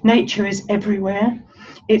nature is everywhere.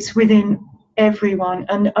 It's within everyone,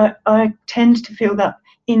 and I tend to feel that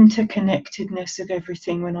interconnectedness of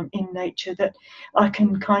everything when I'm in nature that I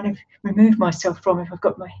can kind of remove myself from if I've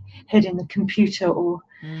got my head in the computer, or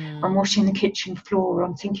I'm washing the kitchen floor, or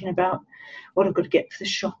I'm thinking about what I've got to get for the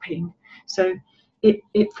shopping. So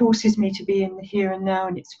it forces me to be in the here and now,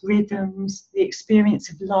 and its rhythms, the experience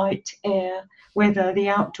of light, air, weather, the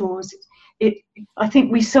outdoors. I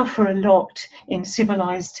think we suffer a lot in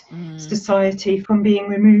civilized society from being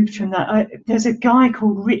removed from that. There's a guy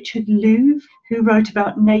called Richard Louv who wrote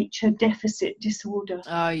about nature deficit disorder.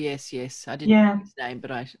 Oh, yes. I didn't know his name, but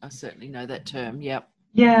I certainly know that term. Yep.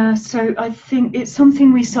 Yeah, so I think it's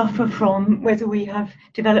something we suffer from, whether we have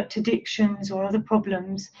developed addictions or other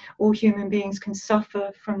problems. All human beings can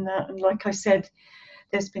suffer from that. And like I said,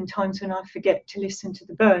 there's been times when I forget to listen to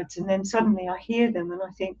the birds, and then suddenly I hear them and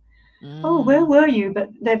I think, oh, where were you? But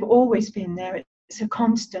they've always been there. It's a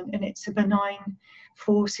constant, and it's a benign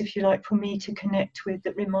force, if you like, for me to connect with,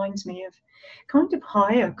 that reminds me of kind of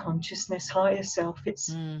higher consciousness, higher self.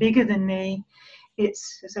 It's bigger than me.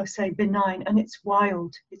 It's, as I say, benign, and it's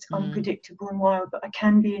wild. It's unpredictable and wild, but I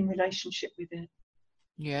can be in relationship with it.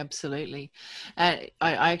 Yeah, absolutely. I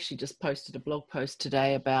actually just posted a blog post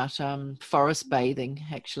today about forest bathing,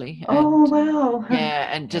 actually. Oh, wow.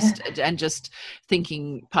 Yeah, and just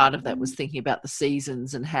thinking, part of that was thinking about the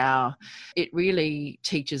seasons and how it really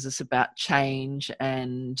teaches us about change,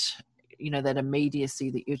 and that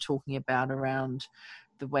immediacy that you're talking about around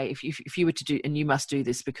the way, if you were to do, and you must do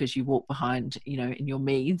this because you walk behind, in your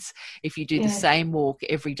Meads, if you do the same walk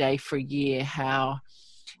every day for a year, how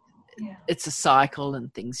it's a cycle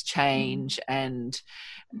and things change, and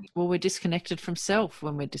we're disconnected from self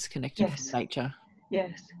when we're disconnected from nature.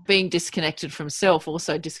 Yes. Being disconnected from self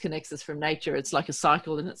also disconnects us from nature. It's like a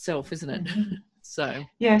cycle in itself, isn't it? So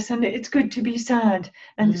yes, and it's good to be sad,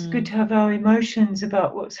 and it's good to have our emotions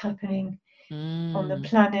about what's happening on the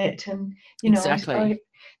planet, and exactly.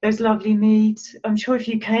 Those lovely Meads. I'm sure if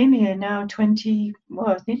you came here now,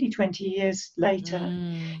 nearly 20 years later,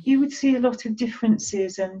 you would see a lot of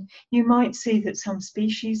differences, and you might see that some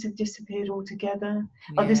species have disappeared altogether,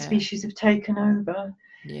 other species have taken over.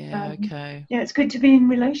 Yeah, okay. Yeah, it's good to be in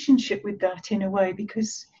relationship with that in a way,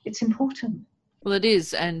 because it's important. Well, it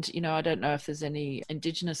is. And, I don't know if there's any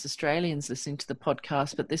Indigenous Australians listening to the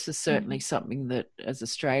podcast, but this is certainly something that as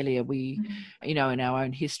Australia, we, in our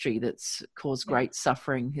own history, that's caused great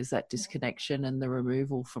suffering, is that disconnection and the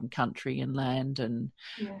removal from country and land. And,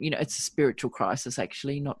 it's a spiritual crisis,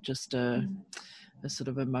 actually, not just a sort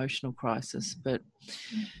of emotional crisis. But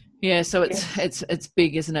so it's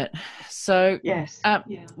big, isn't it? So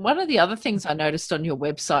one of the other things I noticed on your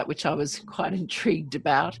website, which I was quite intrigued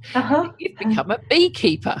about, you've become a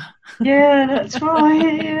beekeeper. Yeah, that's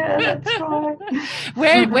right.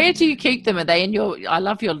 Where do you keep them? Are they in I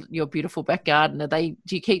love your beautiful back garden.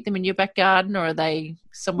 Do you keep them in your back garden, or are they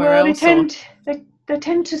somewhere else? They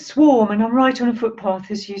tend to swarm, and I'm right on a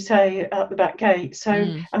footpath, as you say, out the back gate. So,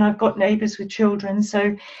 and I've got neighbours with children,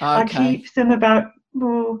 so I keep them about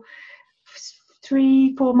 3-4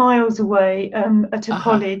 miles away at a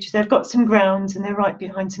college. They've got some grounds, and they're right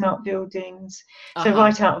behind some outbuildings, so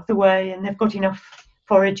right out of the way, and they've got enough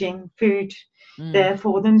foraging food there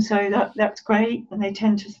for them, so that's great, and they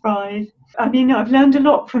tend to thrive. I mean, I've learned a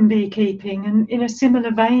lot from beekeeping, and in a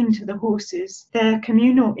similar vein to the horses, they're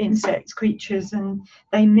communal insect creatures, and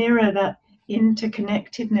they mirror that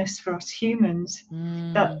interconnectedness for us humans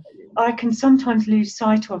that I can sometimes lose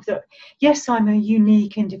sight of. That yes, I'm a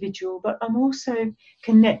unique individual, but I'm also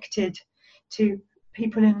connected to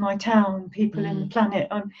people in my town, people in the planet.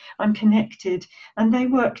 I'm connected, and they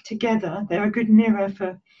work together. They're a good mirror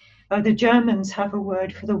for the Germans have a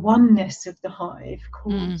word for the oneness of the hive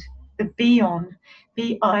called the bion,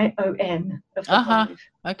 B-I-O-N of the hive.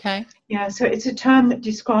 Okay. Yeah, so it's a term that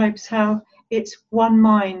describes how it's one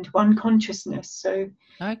mind, one consciousness. So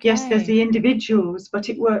yes, there's the individuals, but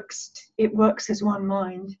it works as one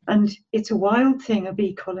mind. And it's a wild thing, a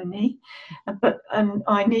bee colony, but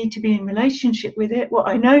I need to be in relationship with it. What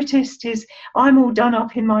I noticed is I'm all done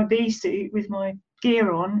up in my bee suit with my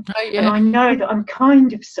gear on, and I know that I'm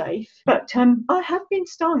kind of safe, but I have been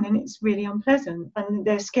stung, and it's really unpleasant, and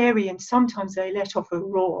they're scary, and sometimes they let off a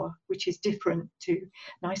roar, which is different to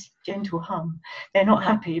nice gentle hum. They're not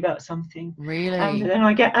happy about something, really, and then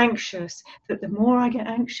I get anxious. But the more I get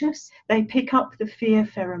anxious, they pick up the fear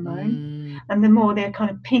pheromone, and the more they're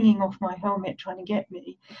kind of pinging off my helmet trying to get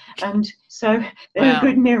me, and so they're a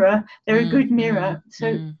good mirror.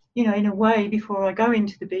 So in a way, before I go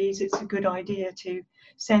into the bees, it's a good idea to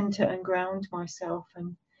centre and ground myself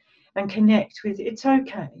and connect with it's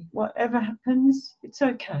okay. Whatever happens, it's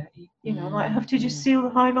okay. I might have to just seal the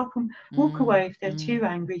hive up and walk away if they're too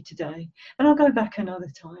angry today, and I'll go back another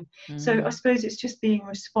time. So I suppose it's just being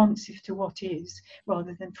responsive to what is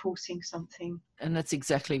rather than forcing something. And that's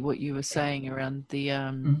exactly what you were saying around the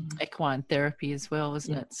equine therapy as well,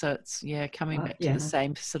 isn't it? So it's coming back to the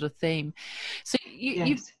same sort of theme. So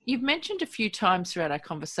you've mentioned a few times throughout our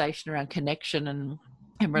conversation around connection and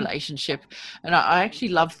relationship, and I actually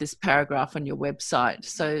love this paragraph on your website.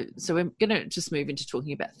 So we're going to just move into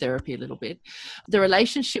talking about therapy a little bit. The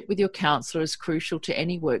relationship with your counsellor is crucial to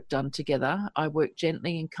any work done together. I work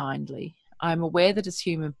gently and kindly. I'm aware that as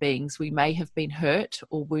human beings, we may have been hurt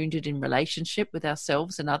or wounded in relationship with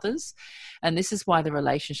ourselves and others, and this is why the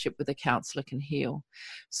relationship with a counsellor can heal.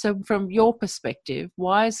 So from your perspective,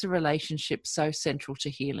 why is the relationship so central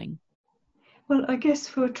to healing? Well, I guess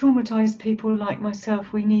for traumatised people like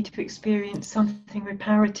myself, we need to experience something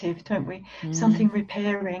reparative, don't we? Something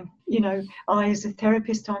repairing. I as a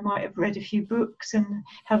therapist, I might have read a few books and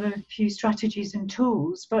have a few strategies and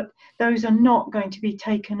tools, but those are not going to be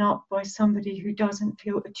taken up by somebody who doesn't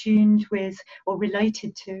feel attuned with or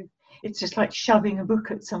related to. It's just like shoving a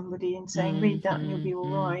book at somebody and saying, read that and you'll be all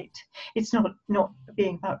right. It's not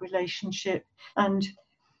being about relationship. And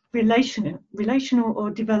relational or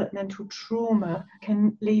developmental trauma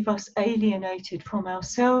can leave us alienated from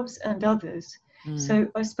ourselves and others. So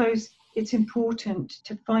I suppose it's important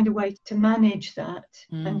to find a way to manage that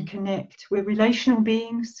and connect. We're relational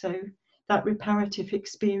beings, so that reparative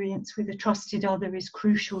experience with a trusted other is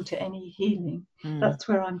crucial to any healing. That's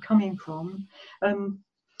where I'm coming from.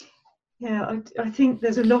 I think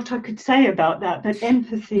there's a lot I could say about that, but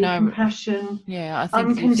empathy, compassion, I think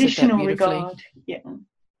unconditional regard.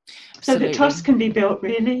 So that trust can be built,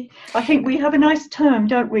 really. I think we have a nice term,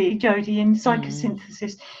 don't we, Jodie, in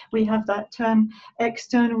psychosynthesis. We have that term,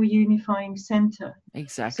 external unifying centre.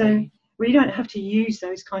 Exactly. So we don't have to use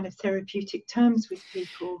those kind of therapeutic terms with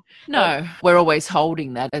people. No, we're always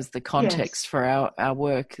holding that as the context for our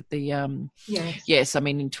work. Yes, I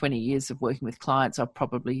mean, in 20 years of working with clients, I've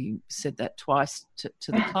probably said that twice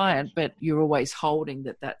to the client, but you're always holding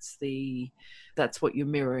that's that's what you're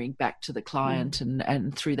mirroring back to the client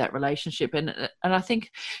and through that relationship. And I think,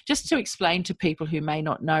 just to explain to people who may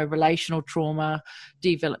not know, relational trauma,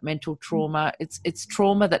 developmental trauma, it's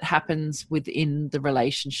trauma that happens within the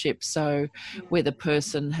relationship. So where the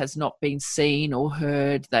person has not been seen or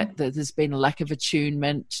heard, that there's been a lack of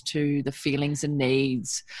attunement to the feelings and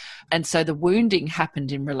needs. And so the wounding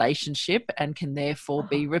happened in relationship and can therefore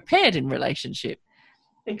be repaired in relationship.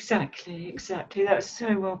 Exactly. That's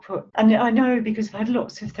so well put. And I know, because I've had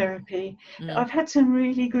lots of therapy, I've had some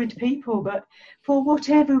really good people, but for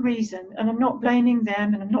whatever reason, and I'm not blaming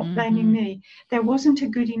them and I'm not blaming me, there wasn't a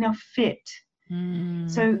good enough fit.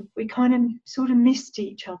 So we kind of sort of missed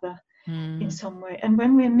each other in some way. And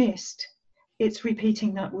when we're missed, it's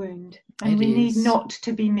repeating that wound. And we need not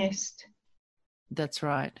to be missed. That's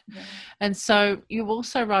right. Yeah. And so you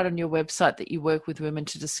also write on your website that you work with women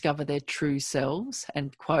to discover their true selves,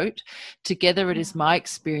 and quote, "Together it is my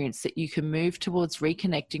experience that you can move towards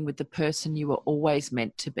reconnecting with the person you were always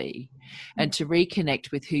meant to be and to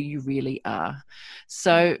reconnect with who you really are."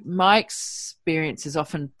 So my experience is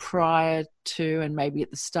often prior to and maybe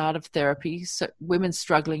at the start of therapy, so women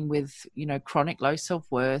struggling with, chronic low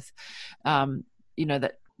self-worth,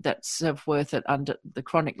 that self-worth the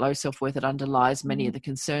chronic low self-worth that underlies many of the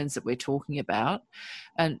concerns that we're talking about.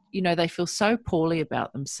 And, they feel so poorly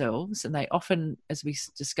about themselves, and they often, as we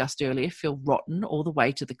discussed earlier, feel rotten all the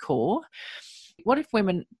way to the core. What if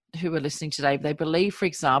women who are listening today, they believe, for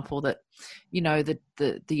example, that,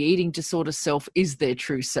 the eating disorder self is their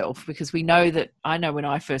true self? Because I know when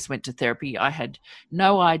I first went to therapy, I had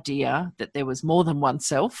no idea that there was more than one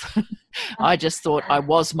self. I just thought I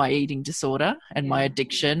was my eating disorder and my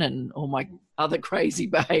addiction and all my other crazy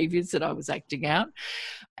behaviors that I was acting out.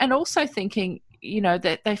 And also thinking,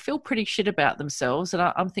 that they feel pretty shit about themselves. And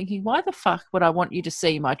I'm thinking, why the fuck would I want you to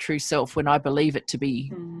see my true self when I believe it to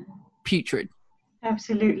be putrid?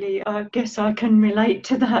 Absolutely. I guess I can relate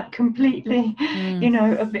to that completely.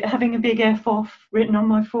 Having a big F off written on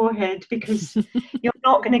my forehead because you're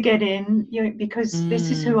not going to get in, because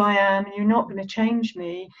this is who I am and you're not going to change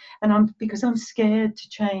me. And because I'm scared to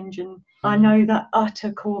change. And I know that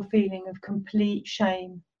utter core feeling of complete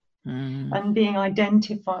shame and being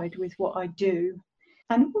identified with what I do.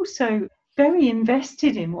 And also very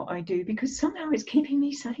invested in what I do because somehow it's keeping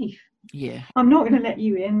me safe. Yeah. I'm not going to let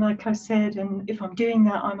you in, like I said, and if I'm doing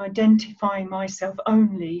that, I'm identifying myself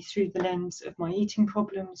only through the lens of my eating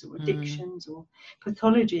problems or addictions or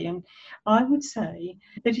pathology. And I would say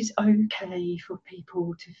that it's okay for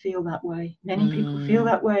people to feel that way. Many people feel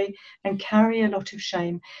that way and carry a lot of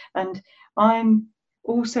shame. And I'm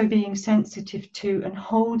also being sensitive to and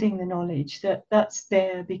holding the knowledge that that's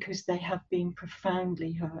there because they have been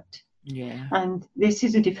profoundly hurt. Yeah. And this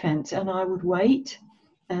is a defense, and I would wait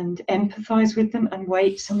and empathize with them and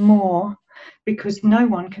wait some more, because no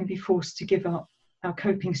one can be forced to give up our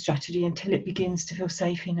coping strategy until it begins to feel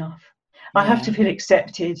safe enough. I have to feel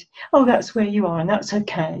accepted. Oh, that's where you are, and that's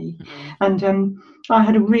okay. And I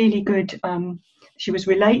had a really good, she was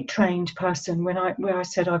Relate trained person where I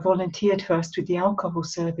said I volunteered first with the alcohol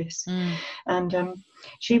service. And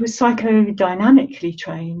she was psychodynamically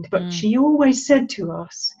trained, but she always said to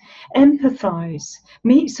us, empathize,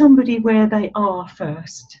 meet somebody where they are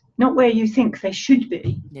first, not where you think they should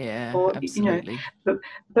be. Yeah, or, absolutely.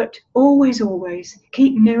 But always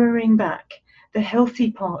keep mirroring back the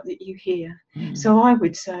healthy part that you hear. So I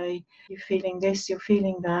would say, you're feeling this, you're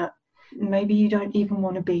feeling that. Maybe you don't even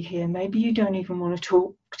want to be here. Maybe you don't even want to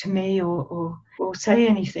talk to me or say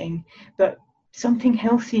anything. But something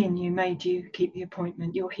healthy in you made you keep the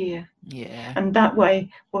appointment. You're here. Yeah. And that way,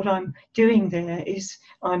 what I'm doing there is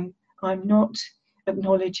I'm not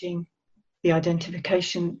acknowledging the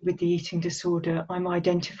identification with the eating disorder. I'm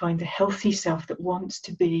identifying the healthy self that wants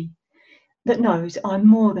to be, that knows I'm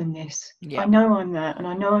more than this. I know I'm that, and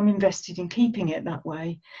I know I'm invested in keeping it that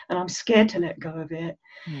way, and I'm scared to let go of it.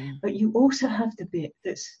 But you also have the bit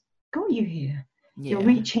that's got you here. You're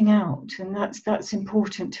reaching out, and that's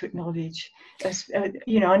important to acknowledge. As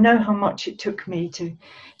I know how much it took me to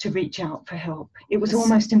reach out for help. It was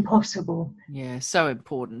almost impossible. Yeah, so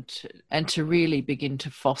important, and to really begin to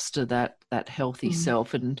foster that healthy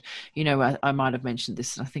self. And I might have mentioned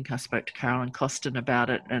this, and I think I spoke to Carolyn Costin about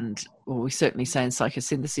it, and we certainly say in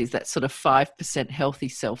Psychosynthesis that sort of 5% healthy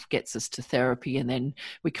self gets us to therapy, and then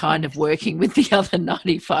we're kind of working with the other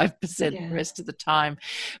 95% the rest of the time.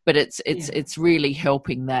 But it's really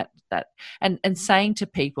helping that and saying to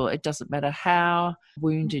people, it doesn't matter how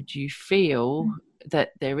wounded you feel,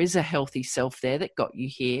 that there is a healthy self there that got you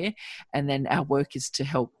here, and then our work is to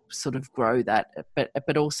help sort of grow that,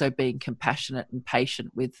 but also being compassionate and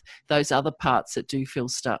patient with those other parts that do feel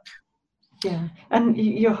stuck. Yeah, and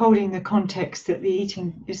you're holding the context that the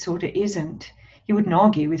eating disorder isn't. You wouldn't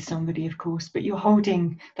argue with somebody, of course, but you're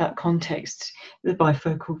holding that context, the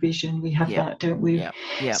bifocal vision. We have that, don't we?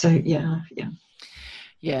 Yeah. So, yeah.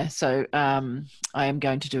 Yeah, so I am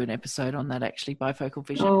going to do an episode on that, actually, bifocal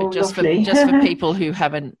vision. Oh, but just lovely. for people who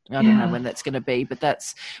haven't, I don't know when that's going to be, but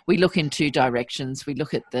we look in two directions. We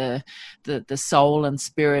look at the soul and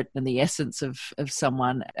spirit and the essence of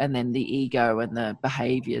someone, and then the ego and the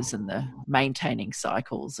behaviours and the maintaining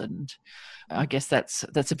cycles. And I guess that's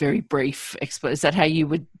a very brief. Is that how you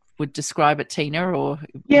would describe it, Tina, or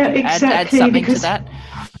exactly, add something to that?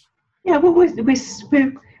 Yeah, well,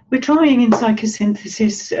 we're trying in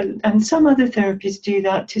psychosynthesis, and some other therapies do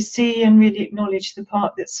that, to see and really acknowledge the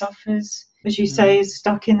part that suffers, as you say, is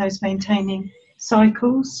stuck in those maintaining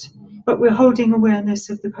cycles. But we're holding awareness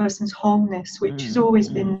of the person's wholeness, which has always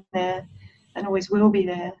been there and always will be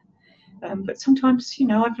there. But sometimes,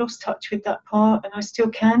 I've lost touch with that part, and I still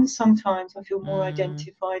can sometimes. I feel more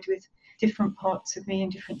identified with different parts of me in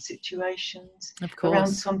different situations, of course, around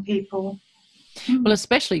some people. Well,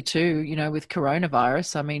 especially too, with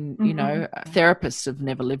coronavirus. I mean, therapists have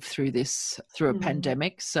never lived through a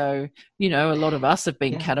pandemic. So, a lot of us have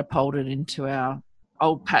been catapulted into our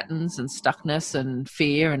old patterns and stuckness and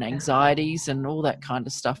fear and anxieties and all that kind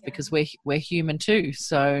of stuff, because we're human too.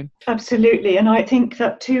 So absolutely, and I think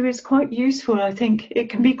that too is quite useful. I think it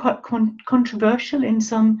can be quite controversial in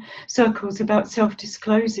some circles about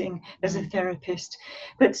self-disclosing as a therapist,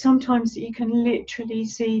 but sometimes you can literally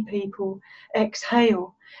see people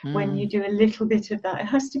exhale when you do a little bit of that. It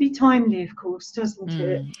has to be timely, of course, doesn't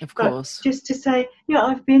it? Of course. But just to say,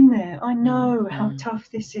 I've been there. I know how tough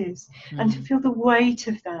this is. And to feel the weight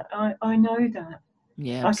of that, I know that.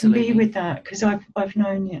 Yeah, absolutely. I can be with that because I've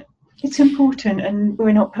known it. It's important, and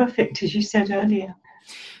we're not perfect, as you said earlier.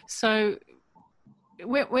 So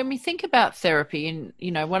when we think about therapy, and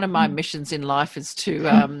one of my missions in life is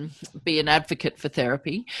to be an advocate for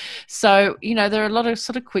therapy. So there are a lot of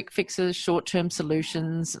sort of quick fixes, short-term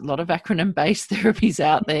solutions, a lot of acronym-based therapies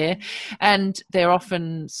out there, and they're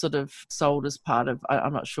often sort of sold as part of,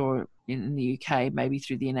 I'm not sure in the UK, maybe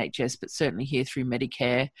through the NHS, but certainly here through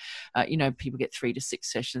Medicare, people get 3 to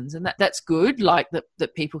 6 sessions, and that's good, like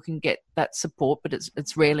that people can get that support, but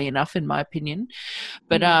it's rarely enough, in my opinion.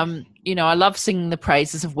 But I love singing the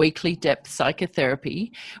praises of weekly depth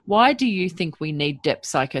psychotherapy. Why do you think we need depth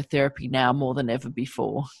psychotherapy now more than ever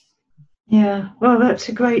before? Yeah, well, that's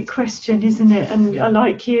a great question, isn't it? And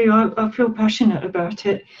like you, I feel passionate about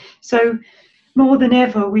it. So more than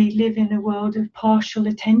ever, we live in a world of partial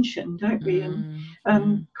attention, don't we?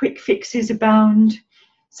 And quick fixes abound,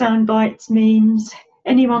 sound bites, memes.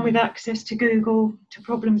 Anyone with access to Google to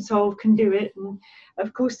problem solve can do it. And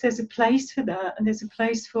of course, there's a place for that, and there's a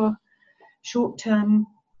place for short-term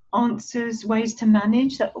answers, ways to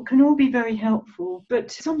manage that can all be very helpful.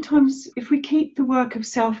 But sometimes if we keep the work of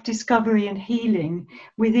self-discovery and healing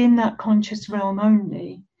within that conscious realm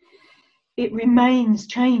only,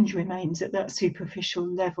 change remains at that superficial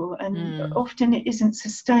level, and often it isn't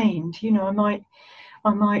sustained. I might,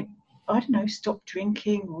 I don't know, stop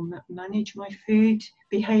drinking or manage my food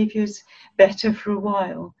behaviours better for a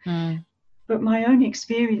while. But my own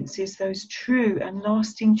experience is those true and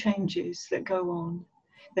lasting changes that go on.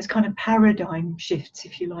 There's kind of paradigm shifts,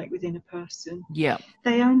 if you like, within a person. Yeah.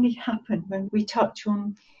 They only happen when we're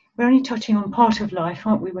only touching on part of life,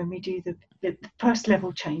 aren't we, when we do the first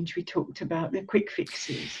level change we talked about, the quick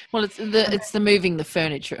fixes. Well, it's the moving the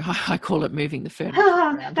furniture. I call it moving the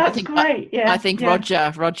furniture. That's great. Yeah. I think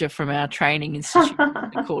Roger from our training institute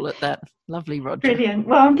would call it that. Lovely, Roger. Brilliant.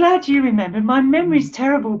 Well, I'm glad you remembered. My memory's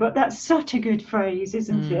terrible, but that's such a good phrase,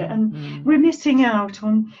 isn't it? And we're missing out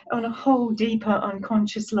on a whole deeper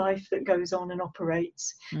unconscious life that goes on and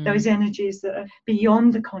operates. Those energies that are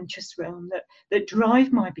beyond the conscious realm that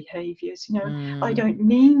drive my behaviours. I don't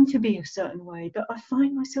mean to be a certain way, but I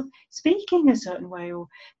find myself speaking a certain way or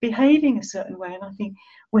behaving a certain way, and I think,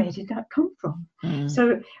 where did that come from?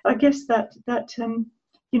 So I guess that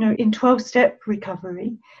in 12-step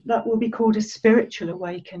recovery, that will be called a spiritual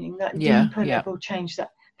awakening, that deeper level change,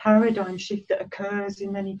 that paradigm shift that occurs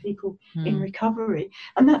in many people in recovery.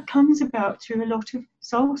 And that comes about through a lot of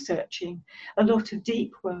soul searching, a lot of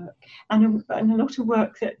deep work, and a lot of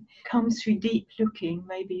work that comes through deep looking,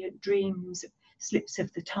 maybe at dreams, slips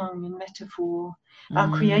of the tongue and metaphor,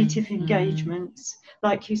 our creative engagements.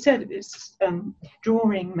 Like you said, it's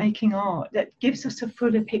drawing, making art, that gives us a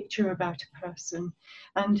fuller picture about a person.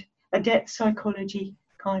 And a depth psychology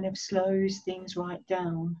kind of slows things right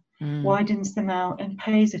down, widens them out, and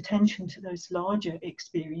pays attention to those larger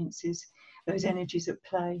experiences, those energies at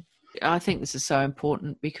play. I think this is so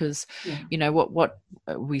important because, you know, what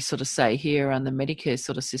we sort of say here on the Medicare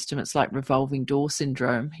sort of system, it's like revolving door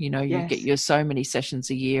syndrome. You know, you get your so many sessions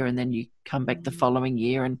a year and then you come back the following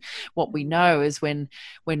year. And what we know is when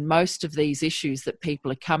most of these issues that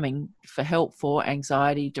people are coming for help for,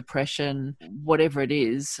 anxiety, depression, whatever it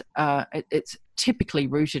is, it's typically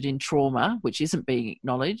rooted in trauma, which isn't being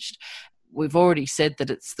acknowledged. We've already said that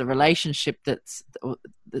it's the relationship that's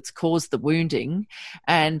caused the wounding,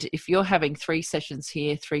 and if you're having 3 sessions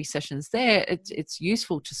here, 3 sessions there, it's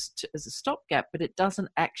useful to as a stopgap, but it doesn't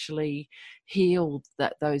actually heal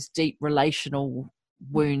those deep relational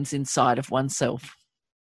wounds inside of oneself.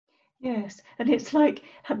 Yes, and it's like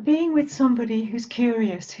being with somebody who's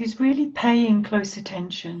curious, who's really paying close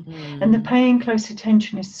attention. And the paying close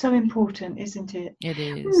attention is so important, isn't it? It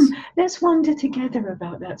is. Let's wonder together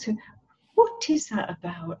about that. So what is that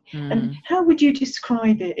about? And how would you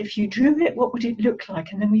describe it? If you drew it, what would it look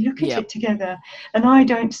like? And then we look at it together. And I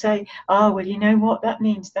don't say, well, you know what, that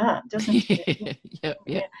means that, doesn't it?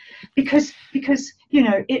 Yeah. Because, you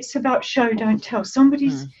know, it's about show, don't tell.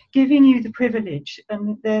 Somebody's giving you the privilege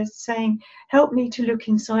and they're saying, help me to look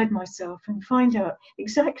inside myself and find out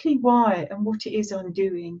exactly why and what it is I'm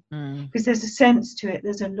doing. Because there's a sense to it,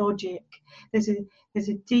 there's a logic, there's a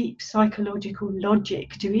deep psychological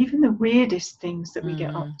logic to even the weirdest things that we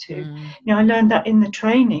get up to. You know, I learned that in the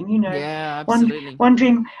training, you know, absolutely.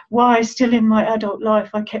 wondering why still in my adult life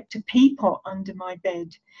I kept a pea pot under my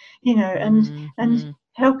bed, you know, and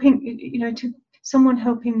helping, you know, to someone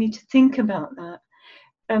helping me to think about that.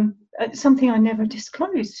 Something I never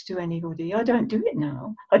disclosed to anybody. I don't do it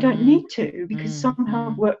now. I don't need to, because somehow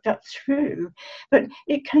I've worked that through. But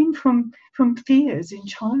it came from fears in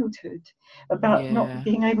childhood about not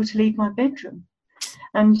being able to leave my bedroom,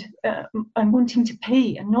 and wanting to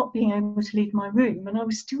pee and not being able to leave my room. And I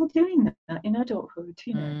was still doing that in adulthood,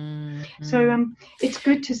 you know. So it's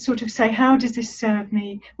good to sort of say, how does this serve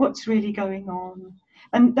me? What's really going on?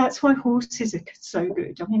 And that's why horses are so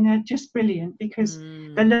good. I mean, they're just brilliant because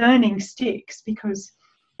the learning sticks, because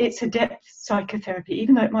it's a depth psychotherapy,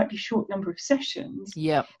 even though it might be short number of sessions.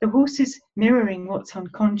 The horse is mirroring what's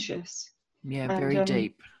unconscious. Very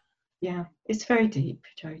deep. Yeah, it's very deep,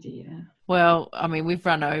 Jodie, Well, I mean, we've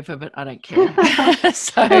run over, but I don't care.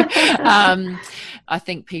 So I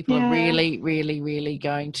think people are really, really, really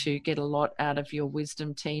going to get a lot out of your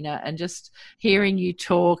wisdom, Tina. And just hearing you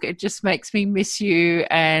talk, it just makes me miss you.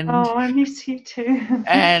 And I miss you too.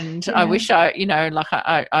 And I wish you know, like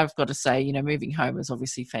I've got to say, you know, moving home is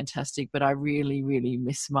obviously fantastic, but I really, really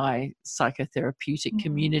miss my psychotherapeutic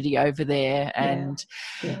community over there. And,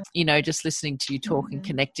 you know, just listening to you talk and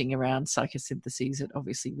connecting around psychosyntheses, it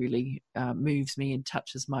obviously really moves me and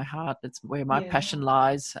touches my heart. It's where my passion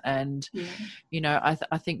lies. And, you know, I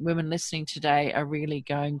think women listening today are really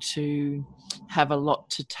going to have a lot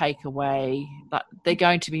to take away. But they're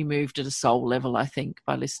going to be moved at a soul level, I think,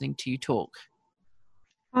 by listening to you talk.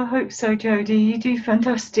 I hope so, Jodie. You do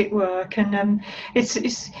fantastic work, and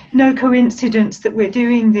it's no coincidence that we're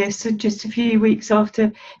doing this just a few weeks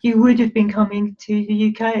after you would have been coming to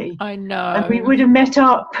the UK. I know. And we would have met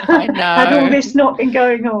up. I know. Had all this not been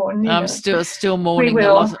going on. I'm still mourning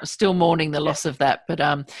the loss of that. But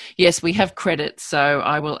yes, we have credits, so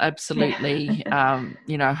I will absolutely,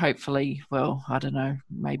 you know, hopefully, well, I don't know,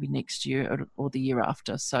 maybe next year or the year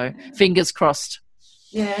after. So fingers crossed.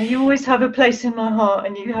 Yeah, you always have a place in my heart,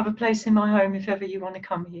 and you have a place in my home if ever you want to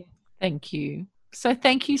come here. Thank you. So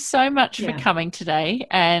thank you so much for coming today.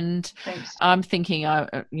 And thanks. I'm thinking,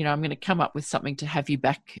 you know, I'm going to come up with something to have you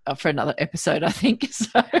back for another episode, I think.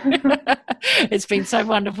 So it's been so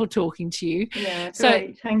wonderful talking to you. Yeah, great. So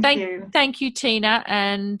thank you. Thank you, Tina,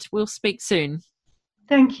 and we'll speak soon.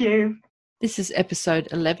 Thank you. This is episode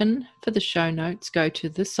 11. For the show notes, go to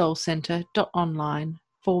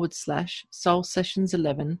thesoulcentre.online/Soul Sessions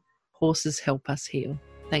 11. Horses help us heal.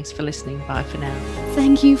 Thanks for listening. Bye for now.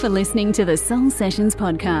 Thank you for listening to the Soul Sessions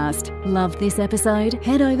podcast. Loved this episode?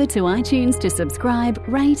 Head over to iTunes to subscribe,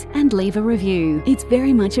 rate, and leave a review. It's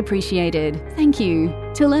very much appreciated. Thank you.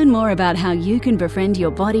 To learn more about how you can befriend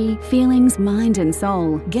your body, feelings, mind, and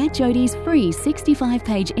soul, get Jodie's free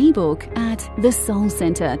 65-page ebook at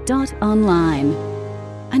thesoulcentre.online.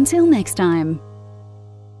 Until next time.